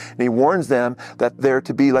sheep. And he warns them that they're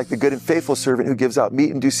to be like the good and faithful servant who gives out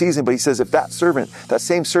meat in due season. But he says, if that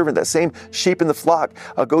same sheep in the flock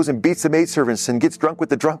goes and beats the maidservants and gets drunk with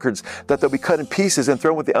the drunkards, that they'll be cut in pieces and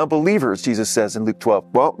thrown with the unbelievers, Jesus says in Luke 12.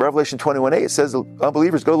 Well, Revelation 21:8, it says the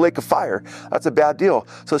unbelievers go to the lake of fire. That's a bad deal.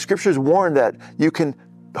 So the scriptures warn that you can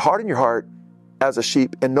harden your heart as a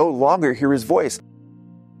sheep and no longer hear his voice.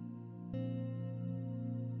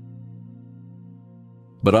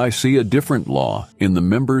 But I see a different law in the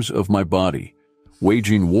members of my body,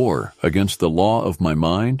 waging war against the law of my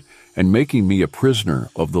mind and making me a prisoner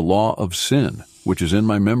of the law of sin, which is in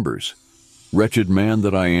my members. Wretched man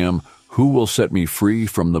that I am, who will set me free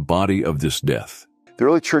from the body of this death? The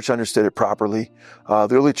early church understood it properly. The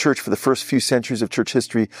early church, for the first few centuries of church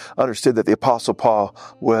history, understood that the Apostle Paul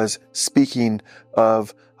was speaking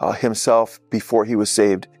of himself before he was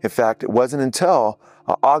saved. In fact, it wasn't until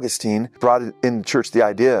Augustine brought in the church the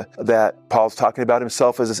idea that Paul's talking about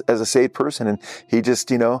himself as a saved person, and he just,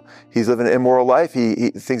 he's living an immoral life.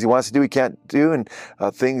 He things he wants to do, he can't do, and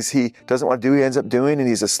things he doesn't want to do, he ends up doing, and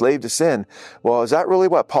he's a slave to sin. Well, is that really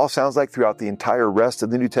what Paul sounds like throughout the entire rest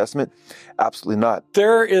of the New Testament? Absolutely not.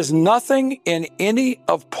 There is nothing in any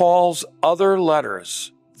of Paul's other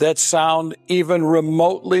letters that sound even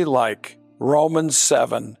remotely like Romans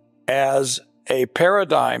 7 as a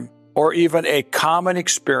paradigm or even a common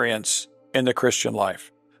experience in the Christian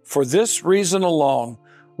life. For this reason alone,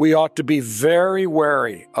 we ought to be very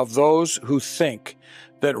wary of those who think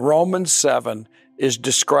that Romans 7 is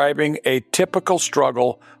describing a typical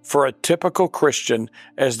struggle for a typical Christian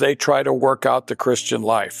as they try to work out the Christian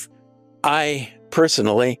life. I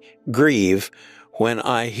personally grieve when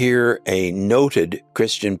I hear a noted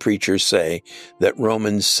Christian preacher say that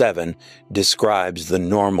Romans 7 describes the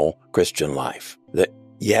normal Christian life. That,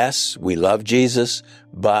 yes, we love Jesus,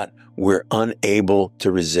 but we're unable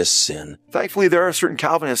to resist sin. Thankfully, there are certain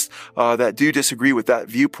Calvinists that do disagree with that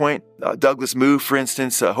viewpoint. Douglas Moo, for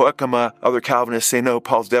instance, Hoekema, other Calvinists say, no,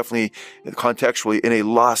 Paul's definitely contextually in a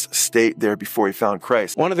lost state there before he found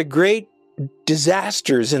Christ. One of the great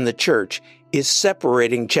disasters in the church is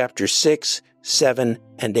separating chapter 6, 7,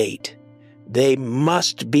 and 8. They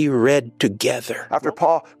must be read together. After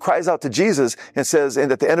Paul cries out to Jesus and says,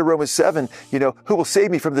 and at the end of Romans 7, who will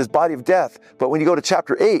save me from this body of death? But when you go to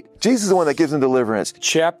chapter 8, Jesus is the one that gives him deliverance.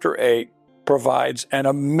 Chapter 8 provides an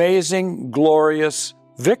amazing, glorious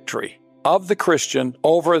victory of the Christian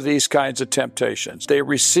over these kinds of temptations. They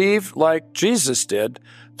receive, like Jesus did,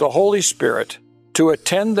 the Holy Spirit to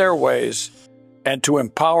attend their ways and to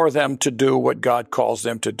empower them to do what God calls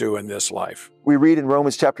them to do in this life. We read in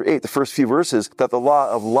Romans chapter 8, the first few verses, that the law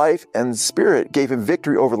of life and spirit gave him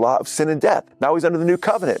victory over the law of sin and death. Now he's under the new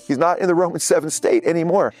covenant. He's not in the Romans 7 state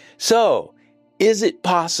anymore. So, is it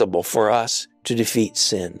possible for us to defeat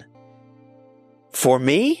sin? For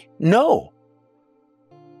me, no.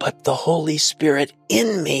 But the Holy Spirit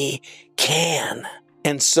in me can.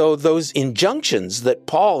 And so those injunctions that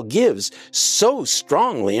Paul gives so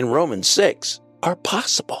strongly in Romans 6 are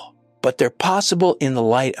possible, but they're possible in the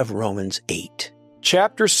light of Romans 8.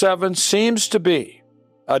 Chapter 7 seems to be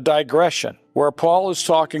a digression where Paul is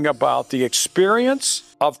talking about the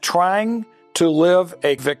experience of trying to live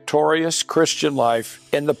a victorious Christian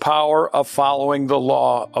life in the power of following the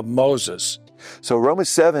law of Moses. So Romans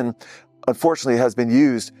 7, unfortunately, has been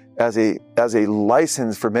used as a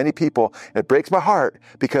license for many people. It breaks my heart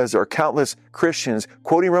because there are countless Christians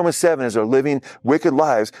quoting Romans 7 as they're living wicked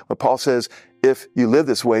lives when Paul says, if you live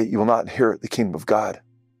this way, you will not inherit the kingdom of God.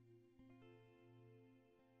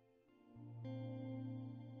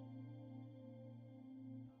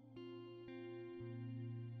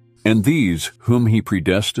 And these whom he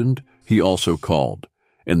predestined, he also called.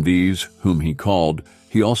 And these whom he called,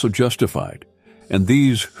 he also justified. And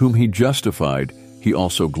these whom he justified, he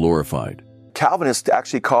also glorified. Calvinists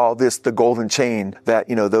actually call this the golden chain, that,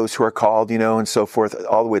 those who are called, and so forth,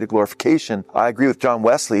 all the way to glorification. I agree with John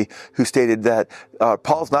Wesley, who stated that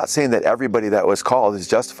Paul's not saying that everybody that was called is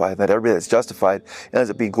justified, that everybody that's justified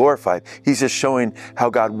ends up being glorified. He's just showing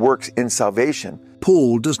how God works in salvation.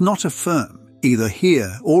 Paul does not affirm, either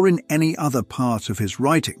here or in any other part of his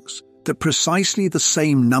writings, that precisely the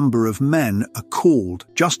same number of men are called,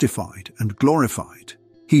 justified, and glorified.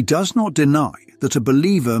 He does not deny that a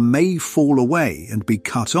believer may fall away and be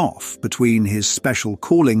cut off between his special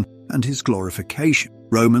calling and his glorification.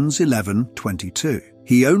 Romans 11:22.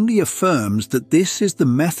 He only affirms that this is the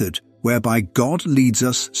method whereby God leads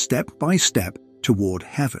us step by step toward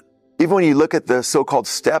heaven. Even when you look at the so-called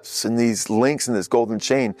steps and these links in this golden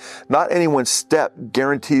chain, not any one step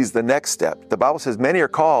guarantees the next step. The Bible says many are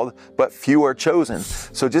called, but few are chosen.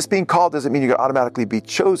 So just being called doesn't mean you're going to automatically be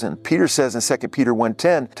chosen. Peter says in 2 Peter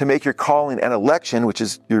 1:10, to make your calling an election, which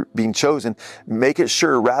is you're being chosen, make it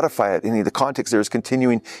sure, ratify it. And the context there is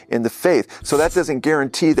continuing in the faith. So that doesn't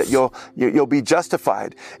guarantee that you'll be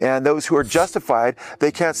justified. And those who are justified,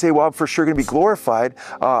 they can't say, well, I'm for sure going to be glorified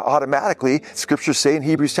automatically. Scriptures say in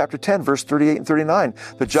Hebrews chapter 10, verse 38 and 39,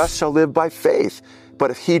 the just shall live by faith. But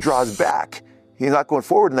if he draws back, he's not going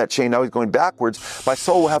forward in that chain, now he's going backwards, my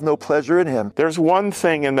soul will have no pleasure in him. There's one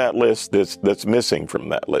thing in that list that's missing from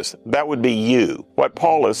that list. That would be you. What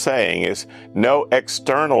Paul is saying is no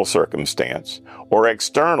external circumstance or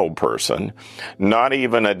external person, not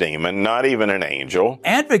even a demon, not even an angel.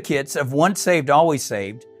 Advocates of once saved, always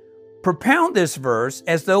saved propound this verse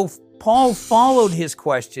as though Paul followed his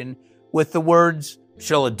question with the words,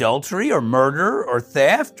 shall adultery or murder or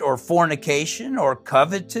theft or fornication or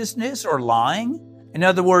covetousness or lying? In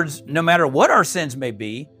other words, no matter what our sins may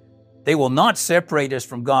be, They will not separate us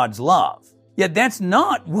from God's love. Yet that's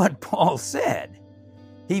not what Paul said.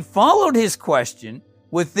 He followed his question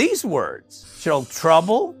with these words: shall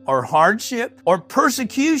trouble or hardship or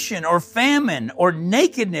persecution or famine or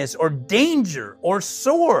nakedness or danger or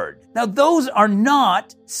sword? Now those are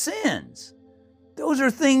not sins. Those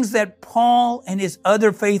are things that Paul and his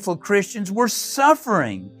other faithful Christians were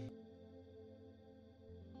suffering.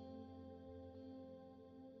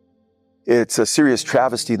 It's a serious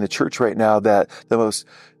travesty in the church right now that the most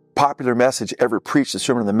popular message ever preached, the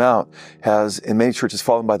Sermon on the Mount, has in many churches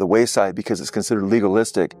fallen by the wayside because it's considered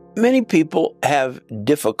legalistic. Many people have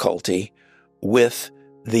difficulty with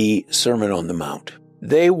the Sermon on the Mount.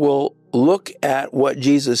 They will look at what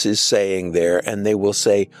Jesus is saying there and they will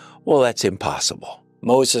say, well, that's impossible.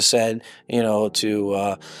 Moses said, you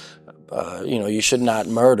should not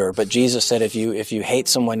murder. But Jesus said, if you hate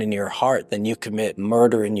someone in your heart, then you commit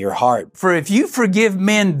murder in your heart. For if you forgive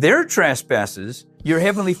men their trespasses, your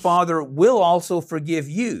heavenly Father will also forgive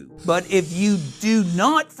you. But if you do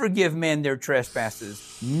not forgive men their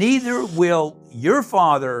trespasses, neither will your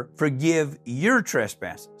Father forgive your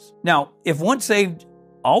trespasses. Now, if once saved,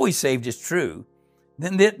 always saved is true,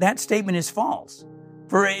 then that statement is false.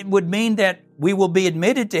 For it would mean that we will be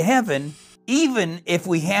admitted to heaven even if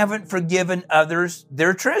we haven't forgiven others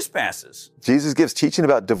their trespasses. Jesus gives teaching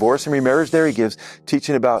about divorce and remarriage there. He gives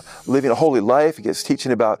teaching about living a holy life. He gives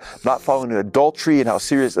teaching about not following adultery and how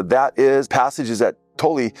serious that is. Passages that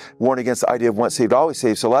totally warn against the idea of once saved, always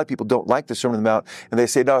saved. So a lot of people don't like the Sermon on the Mount, and they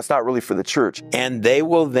say, no, it's not really for the church. And they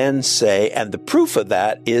will then say, and the proof of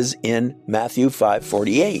that is in Matthew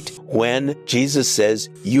 5:48, when Jesus says,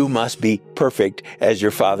 you must be perfect as your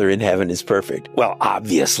Father in heaven is perfect. Well,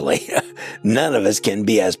 obviously, none of us can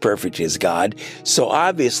be as perfect as God. So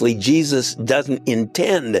obviously, Jesus doesn't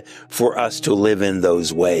intend for us to live in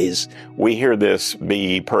those ways. We hear this,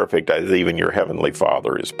 be perfect as even your heavenly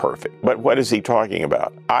Father is perfect. But what is he talking about?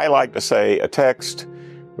 I like to say a text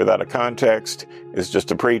without a context is just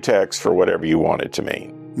a pretext for whatever you want it to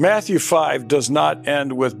mean. Matthew 5 does not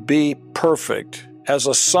end with be perfect as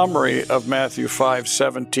a summary of Matthew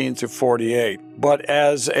 5:17 through 48, but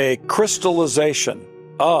as a crystallization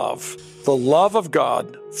of the love of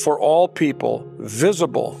God for all people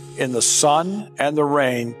visible in the sun and the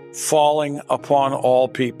rain falling upon all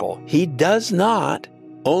people. He does not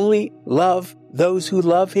only love those who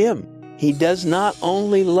love him. He does not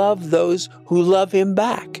only love those who love him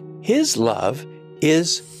back. His love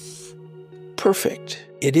is perfect.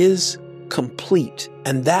 It is complete.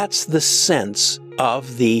 And that's the sense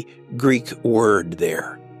of the Greek word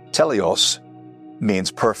there. Teleos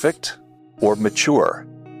means perfect or mature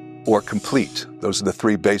or complete. Those are the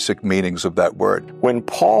three basic meanings of that word. When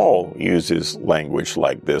Paul uses language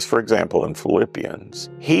like this, for example, in Philippians,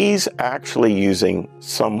 he's actually using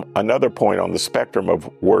another point on the spectrum of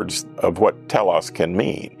words of what telos can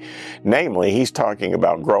mean. Namely, he's talking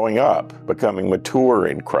about growing up, becoming mature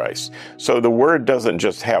in Christ. So the word doesn't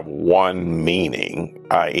just have one meaning,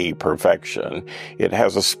 i.e. perfection. It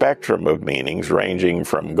has a spectrum of meanings ranging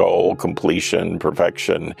from goal, completion,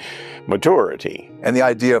 perfection, maturity. And the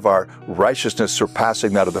idea of our righteousness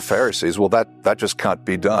surpassing that of the Pharisees, well, that just can't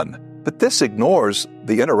be done. But this ignores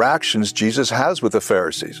the interactions Jesus has with the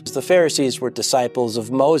Pharisees. The Pharisees were disciples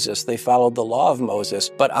of Moses. They followed the law of Moses.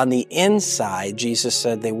 But on the inside, Jesus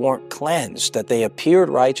said they weren't cleansed, that they appeared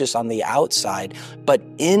righteous on the outside, but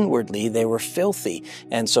inwardly they were filthy.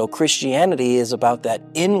 And so Christianity is about that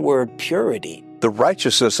inward purity. The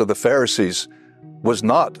righteousness of the Pharisees was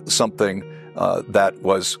not something that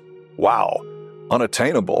was, wow,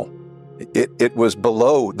 unattainable. It was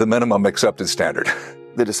below the minimum accepted standard.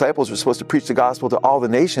 The disciples were supposed to preach the gospel to all the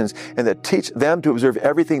nations and to teach them to observe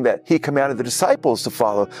everything that he commanded the disciples to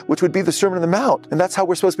follow, which would be the Sermon on the Mount. And that's how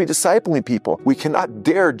we're supposed to be discipling people. We cannot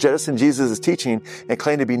dare jettison Jesus' teaching and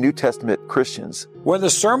claim to be New Testament Christians. When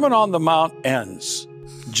the Sermon on the Mount ends,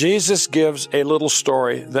 Jesus gives a little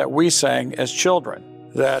story that we sang as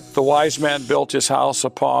children, that the wise man built his house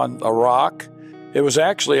upon a rock. It was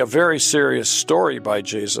actually a very serious story by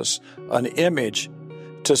Jesus, an image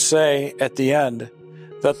to say at the end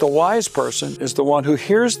that the wise person is the one who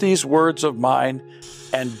hears these words of mine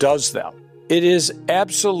and does them. It is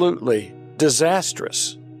absolutely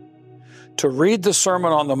disastrous to read the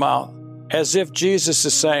Sermon on the Mount as if Jesus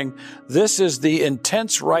is saying, this is the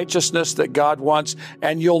intense righteousness that God wants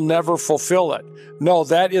and you'll never fulfill it. No,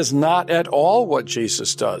 that is not at all what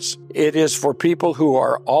Jesus does. It is for people who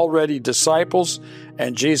are already disciples,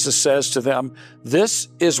 and Jesus says to them, this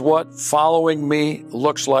is what following me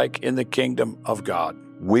looks like in the kingdom of God.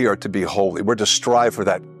 We are to be holy. We're to strive for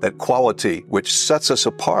that quality which sets us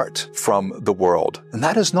apart from the world. And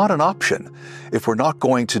that is not an option. If we're not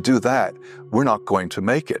going to do that, we're not going to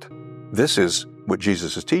make it. This is what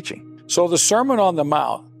Jesus is teaching. So the Sermon on the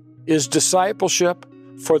Mount is discipleship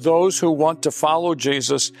for those who want to follow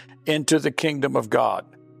Jesus into the kingdom of God.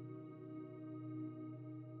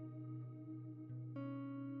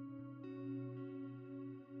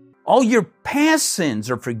 All your past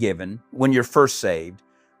sins are forgiven when you're first saved,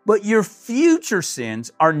 but your future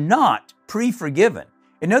sins are not pre-forgiven.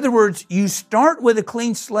 In other words, you start with a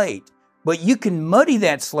clean slate, but you can muddy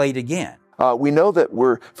that slate again. We know that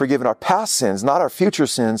we're forgiven our past sins, not our future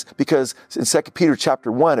sins, because in 2 Peter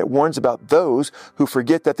chapter 1, it warns about those who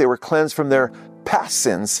forget that they were cleansed from their past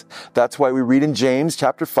sins. That's why we read in James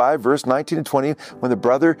chapter 5, verse 19 and 20, when the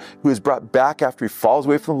brother who is brought back after he falls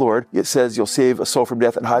away from the Lord, it says, you'll save a soul from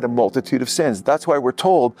death and hide a multitude of sins. That's why we're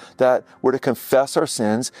told that we're to confess our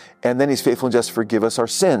sins, and then he's faithful and just to forgive us our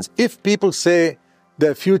sins. If people say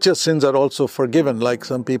their future sins are also forgiven, like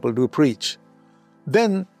some people do preach,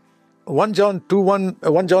 then 1 John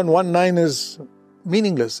 1:9 is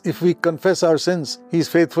meaningless. If we confess our sins, he's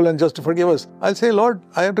faithful and just to forgive us. I'll say, Lord,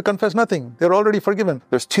 I have to confess nothing. They're already forgiven.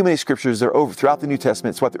 There's too many scriptures that are over throughout the New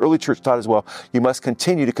Testament. It's what the early church taught as well. You must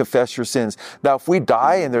continue to confess your sins. Now, if we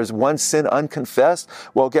die and there's one sin unconfessed,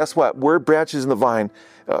 well, guess what? We're branches in the vine.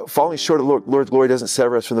 Falling short of the Lord's glory doesn't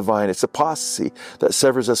sever us from the vine. It's apostasy that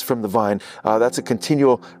severs us from the vine. That's a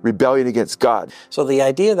continual rebellion against God. So the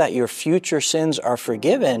idea that your future sins are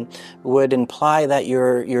forgiven would imply that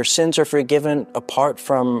your sins are forgiven apart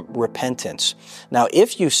from repentance. Now,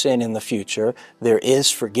 if you sin in the future, there is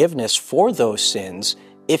forgiveness for those sins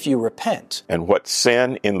if you repent. And what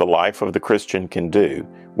sin in the life of the Christian can do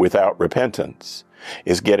without repentance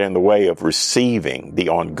is get in the way of receiving the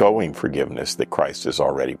ongoing forgiveness that Christ has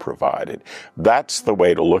already provided. That's the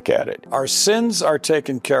way to look at it. Our sins are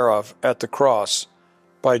taken care of at the cross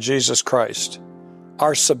by Jesus Christ.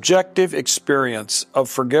 Our subjective experience of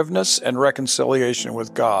forgiveness and reconciliation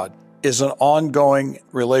with God is an ongoing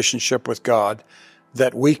relationship with God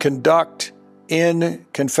that we conduct in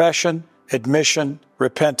confession, admission,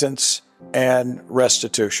 repentance, and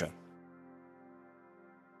restitution.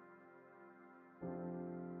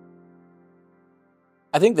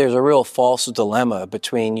 I think there's a real false dilemma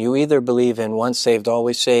between you either believe in once saved,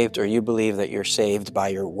 always saved, or you believe that you're saved by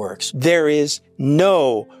your works. There is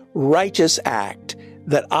no righteous act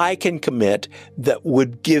that I can commit that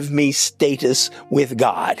would give me status with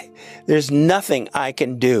God. There's nothing I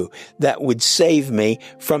can do that would save me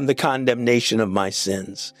from the condemnation of my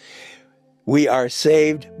sins. We are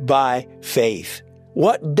saved by faith.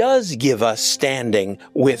 What does give us standing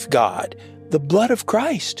with God? The blood of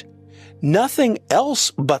Christ. Nothing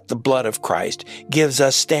else but the blood of Christ gives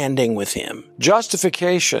us standing with Him.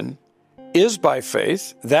 Justification is by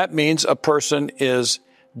faith. That means a person is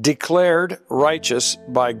declared righteous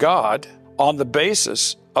by God on the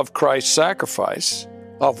basis of Christ's sacrifice,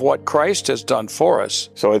 of what Christ has done for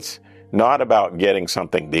us. So it's not about getting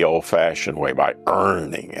something the old-fashioned way by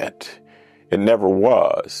earning it. It never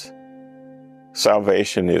was.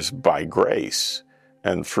 Salvation is by grace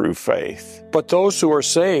and through faith. But those who are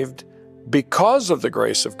saved because of the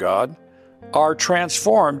grace of God are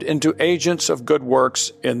transformed into agents of good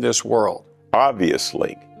works in this world.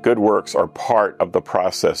 Obviously, good works are part of the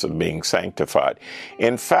process of being sanctified.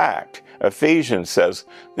 In fact, Ephesians says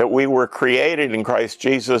that we were created in Christ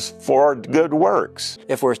Jesus for good works.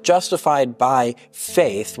 If we're justified by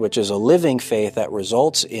faith, which is a living faith that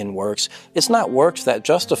results in works, it's not works that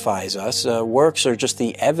justifies us. Works are just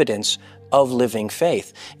the evidence of living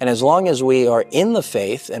faith. And as long as we are in the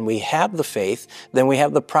faith and we have the faith, then we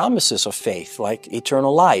have the promises of faith, like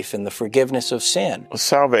eternal life and the forgiveness of sin.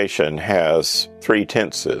 Salvation has three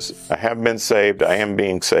tenses. I have been saved, I am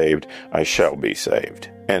being saved, I shall be saved.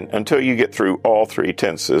 And until you get through all three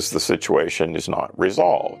tenses, the situation is not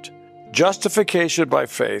resolved. Justification by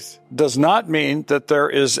faith does not mean that there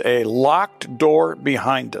is a locked door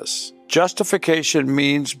behind us. Justification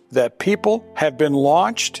means that people have been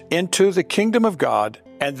launched into the kingdom of God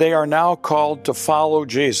and they are now called to follow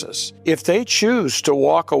Jesus. If they choose to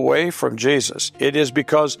walk away from Jesus, it is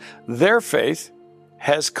because their faith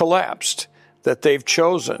has collapsed, that they've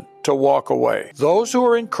chosen to walk away. Those who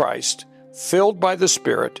are in Christ, filled by the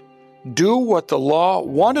Spirit, do what the law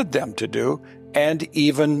wanted them to do and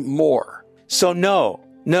even more. So no,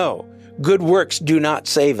 good works do not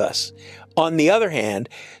save us. On the other hand,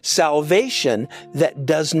 salvation that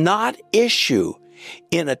does not issue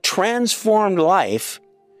in a transformed life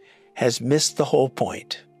has missed the whole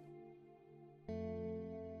point.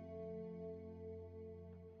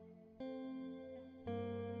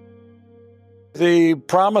 The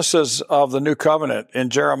promises of the new covenant in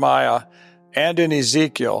Jeremiah and in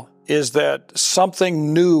Ezekiel is that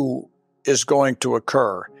something new is going to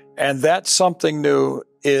occur. And that something new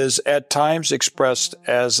is at times expressed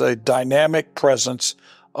as a dynamic presence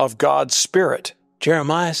of God's Spirit.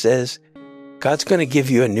 Jeremiah says, God's going to give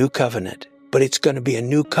you a new covenant, but it's going to be a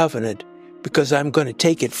new covenant because I'm going to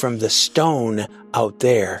take it from the stone out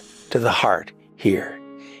there to the heart here.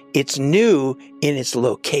 It's new in its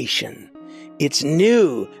location. It's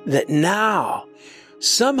new that now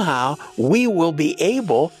somehow we will be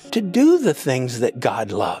able to do the things that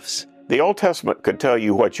God loves. The Old Testament could tell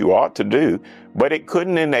you what you ought to do, but it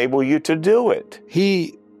couldn't enable you to do it.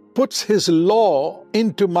 He puts his law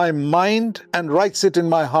into my mind and writes it in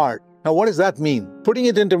my heart. Now, what does that mean? Putting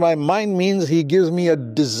it into my mind means he gives me a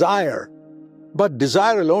desire. But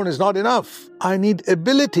desire alone is not enough. I need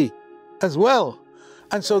ability as well.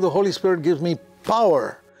 And so the Holy Spirit gives me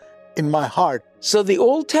power in my heart. So the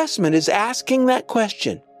Old Testament is asking that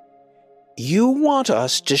question. You want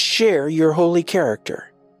us to share your holy character.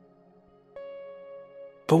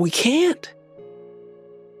 But we can't.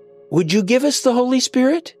 Would you give us the Holy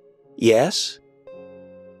Spirit? Yes.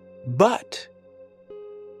 But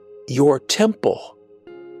your temple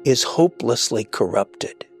is hopelessly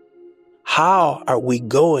corrupted. How are we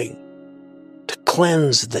going to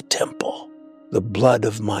cleanse the temple? The blood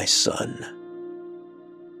of my Son.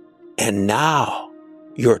 And now,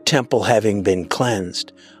 your temple having been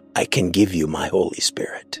cleansed, I can give you my Holy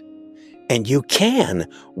Spirit. And you can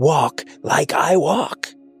walk like I walk.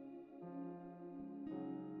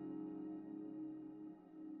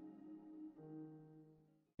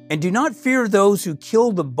 And do not fear those who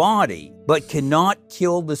kill the body, but cannot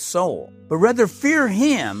kill the soul. But rather fear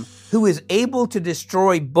him who is able to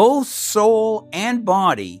destroy both soul and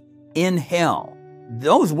body in hell.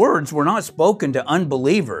 Those words were not spoken to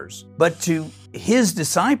unbelievers, but to his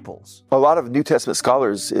disciples. A lot of New Testament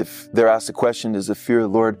scholars, if they're asked the question, does the fear of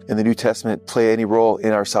the Lord in the New Testament play any role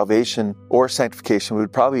in our salvation or sanctification,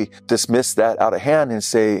 would probably dismiss that out of hand and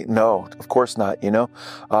say, no, of course not,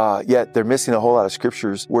 Yet they're missing a whole lot of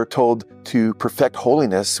scriptures. We're told to perfect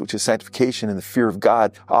holiness, which is sanctification and the fear of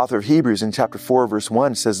God. Author of Hebrews in chapter 4, verse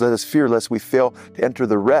 1 says, let us fear lest we fail to enter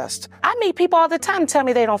the rest. I meet people all the time tell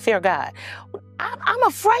me they don't fear God. I'm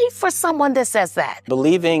afraid for someone that says that.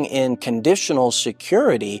 Believing in conditional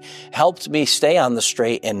security helped me stay on the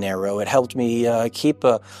straight and narrow. It helped me keep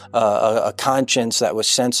a conscience that was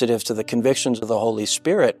sensitive to the convictions of the Holy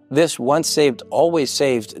Spirit. This once saved, always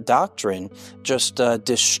saved doctrine just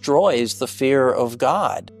destroys the fear of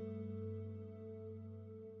God.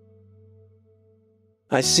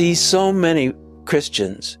 I see so many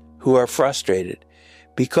Christians who are frustrated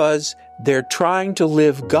because they're trying to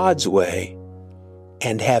live God's way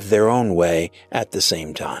and have their own way at the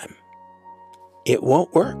same time. It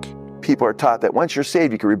won't work. People are taught that once you're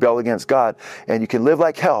saved, you can rebel against God and you can live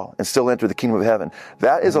like hell and still enter the kingdom of heaven.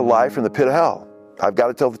 That is a lie from the pit of hell. I've got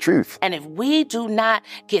to tell the truth. And if we do not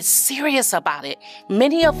get serious about it,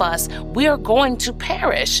 many of us, we're going to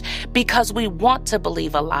perish because we want to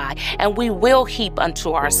believe a lie, and we will heap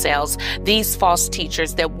unto ourselves these false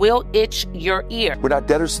teachers that will itch your ear. We're not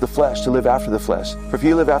debtors to the flesh to live after the flesh. For if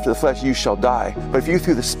you live after the flesh, you shall die. But if you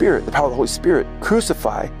through the Spirit, the power of the Holy Spirit,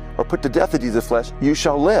 crucify or put to death the deeds of the flesh, you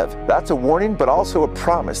shall live. That's a warning, but also a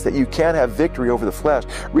promise that you can have victory over the flesh.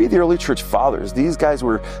 Read the early church fathers. These guys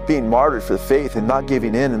were being martyred for the faith and not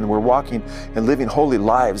giving in, and were walking and living holy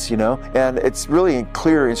lives, And it's really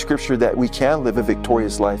clear in Scripture that we can live a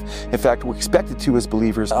victorious life. In fact, we're expected to as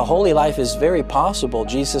believers. A holy life is very possible.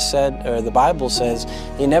 Jesus said, or the Bible says,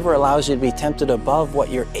 He never allows you to be tempted above what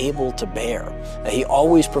you're able to bear. He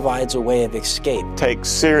always provides a way of escape. Take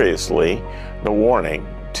seriously the warning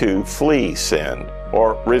to flee sin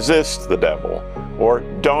or resist the devil or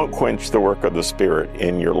don't quench the work of the Spirit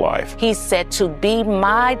in your life. He said, to be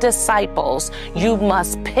my disciples, you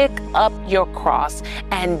must pick up your cross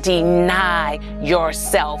and deny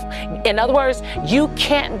yourself. In other words, you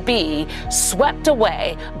can't be swept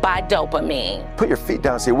away by dopamine. Put your feet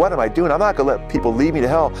down and say, what am I doing? I'm not going to let people lead me to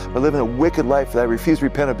hell by living a wicked life that I refuse to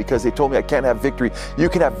repent of because they told me I can't have victory. You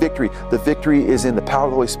can have victory. The victory is in the power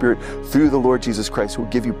of the Holy Spirit through the Lord Jesus Christ, who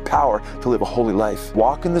will give you power to live a holy life.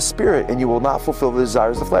 Walk in the Spirit and you will not fulfill the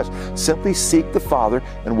desires of the flesh. Simply seek the Father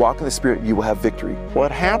and walk in the Spirit and you will have victory.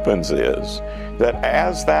 What happens is that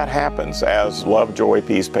as that happens, as love, joy,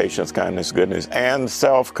 peace, patience, kindness, goodness, and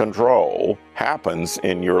self-control happens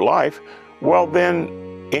in your life, well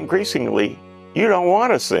then increasingly you don't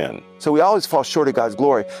want to sin. So we always fall short of God's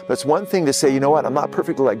glory. But it's one thing to say, you know what, I'm not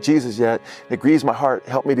perfectly like Jesus yet. It grieves my heart.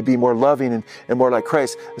 Help me to be more loving and more like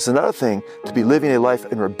Christ. It's another thing to be living a life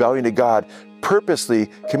in rebellion to God, purposely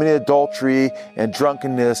committing adultery and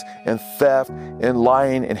drunkenness and theft and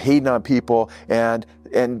lying and hating on people and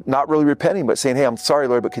not really repenting, but saying, hey, I'm sorry,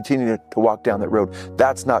 Lord, but continuing to walk down that road.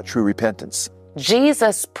 That's not true repentance.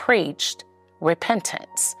 Jesus preached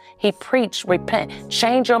repentance. He preached repent.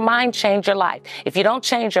 Change your mind, change your life. If you don't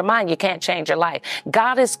change your mind, you can't change your life.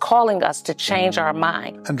 God is calling us to change our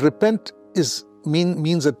mind. And repent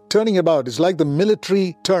means a turning about. It's like the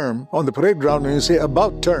military term on the parade ground when you say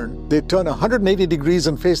about turn. They turn 180 degrees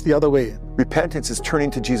and face the other way. Repentance is turning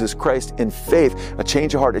to Jesus Christ in faith, a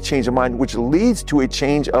change of heart, a change of mind, which leads to a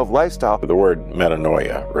change of lifestyle. The word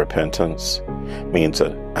metanoia, repentance, means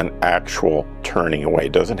an actual turning away.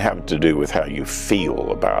 It doesn't have to do with how you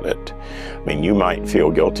feel about it. I mean, you might feel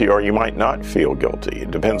guilty or you might not feel guilty. It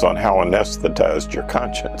depends on how anesthetized your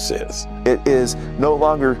conscience is. It is no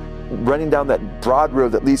longer running down that broad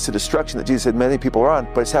road that leads to destruction that Jesus said many people are on,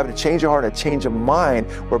 but it's having a change of heart and a change of mind,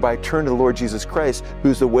 whereby I turn to the Lord Jesus Christ,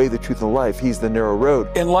 who's the way, the truth, and the life. He's the narrow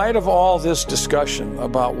road. In light of all this discussion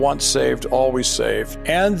about once saved, always saved,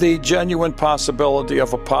 and the genuine possibility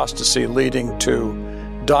of apostasy leading to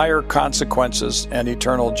dire consequences and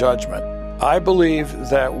eternal judgment, I believe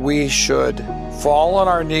that we should fall on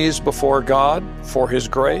our knees before God for His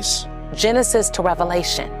grace. Genesis to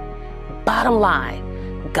Revelation. Bottom line,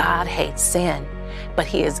 God hates sin, but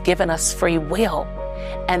He has given us free will,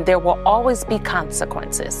 and there will always be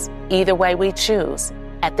consequences, either way we choose.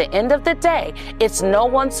 At the end of the day, it's no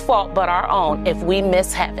one's fault but our own if we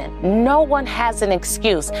miss heaven. No one has an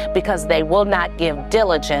excuse because they will not give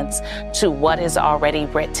diligence to what is already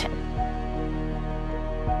written.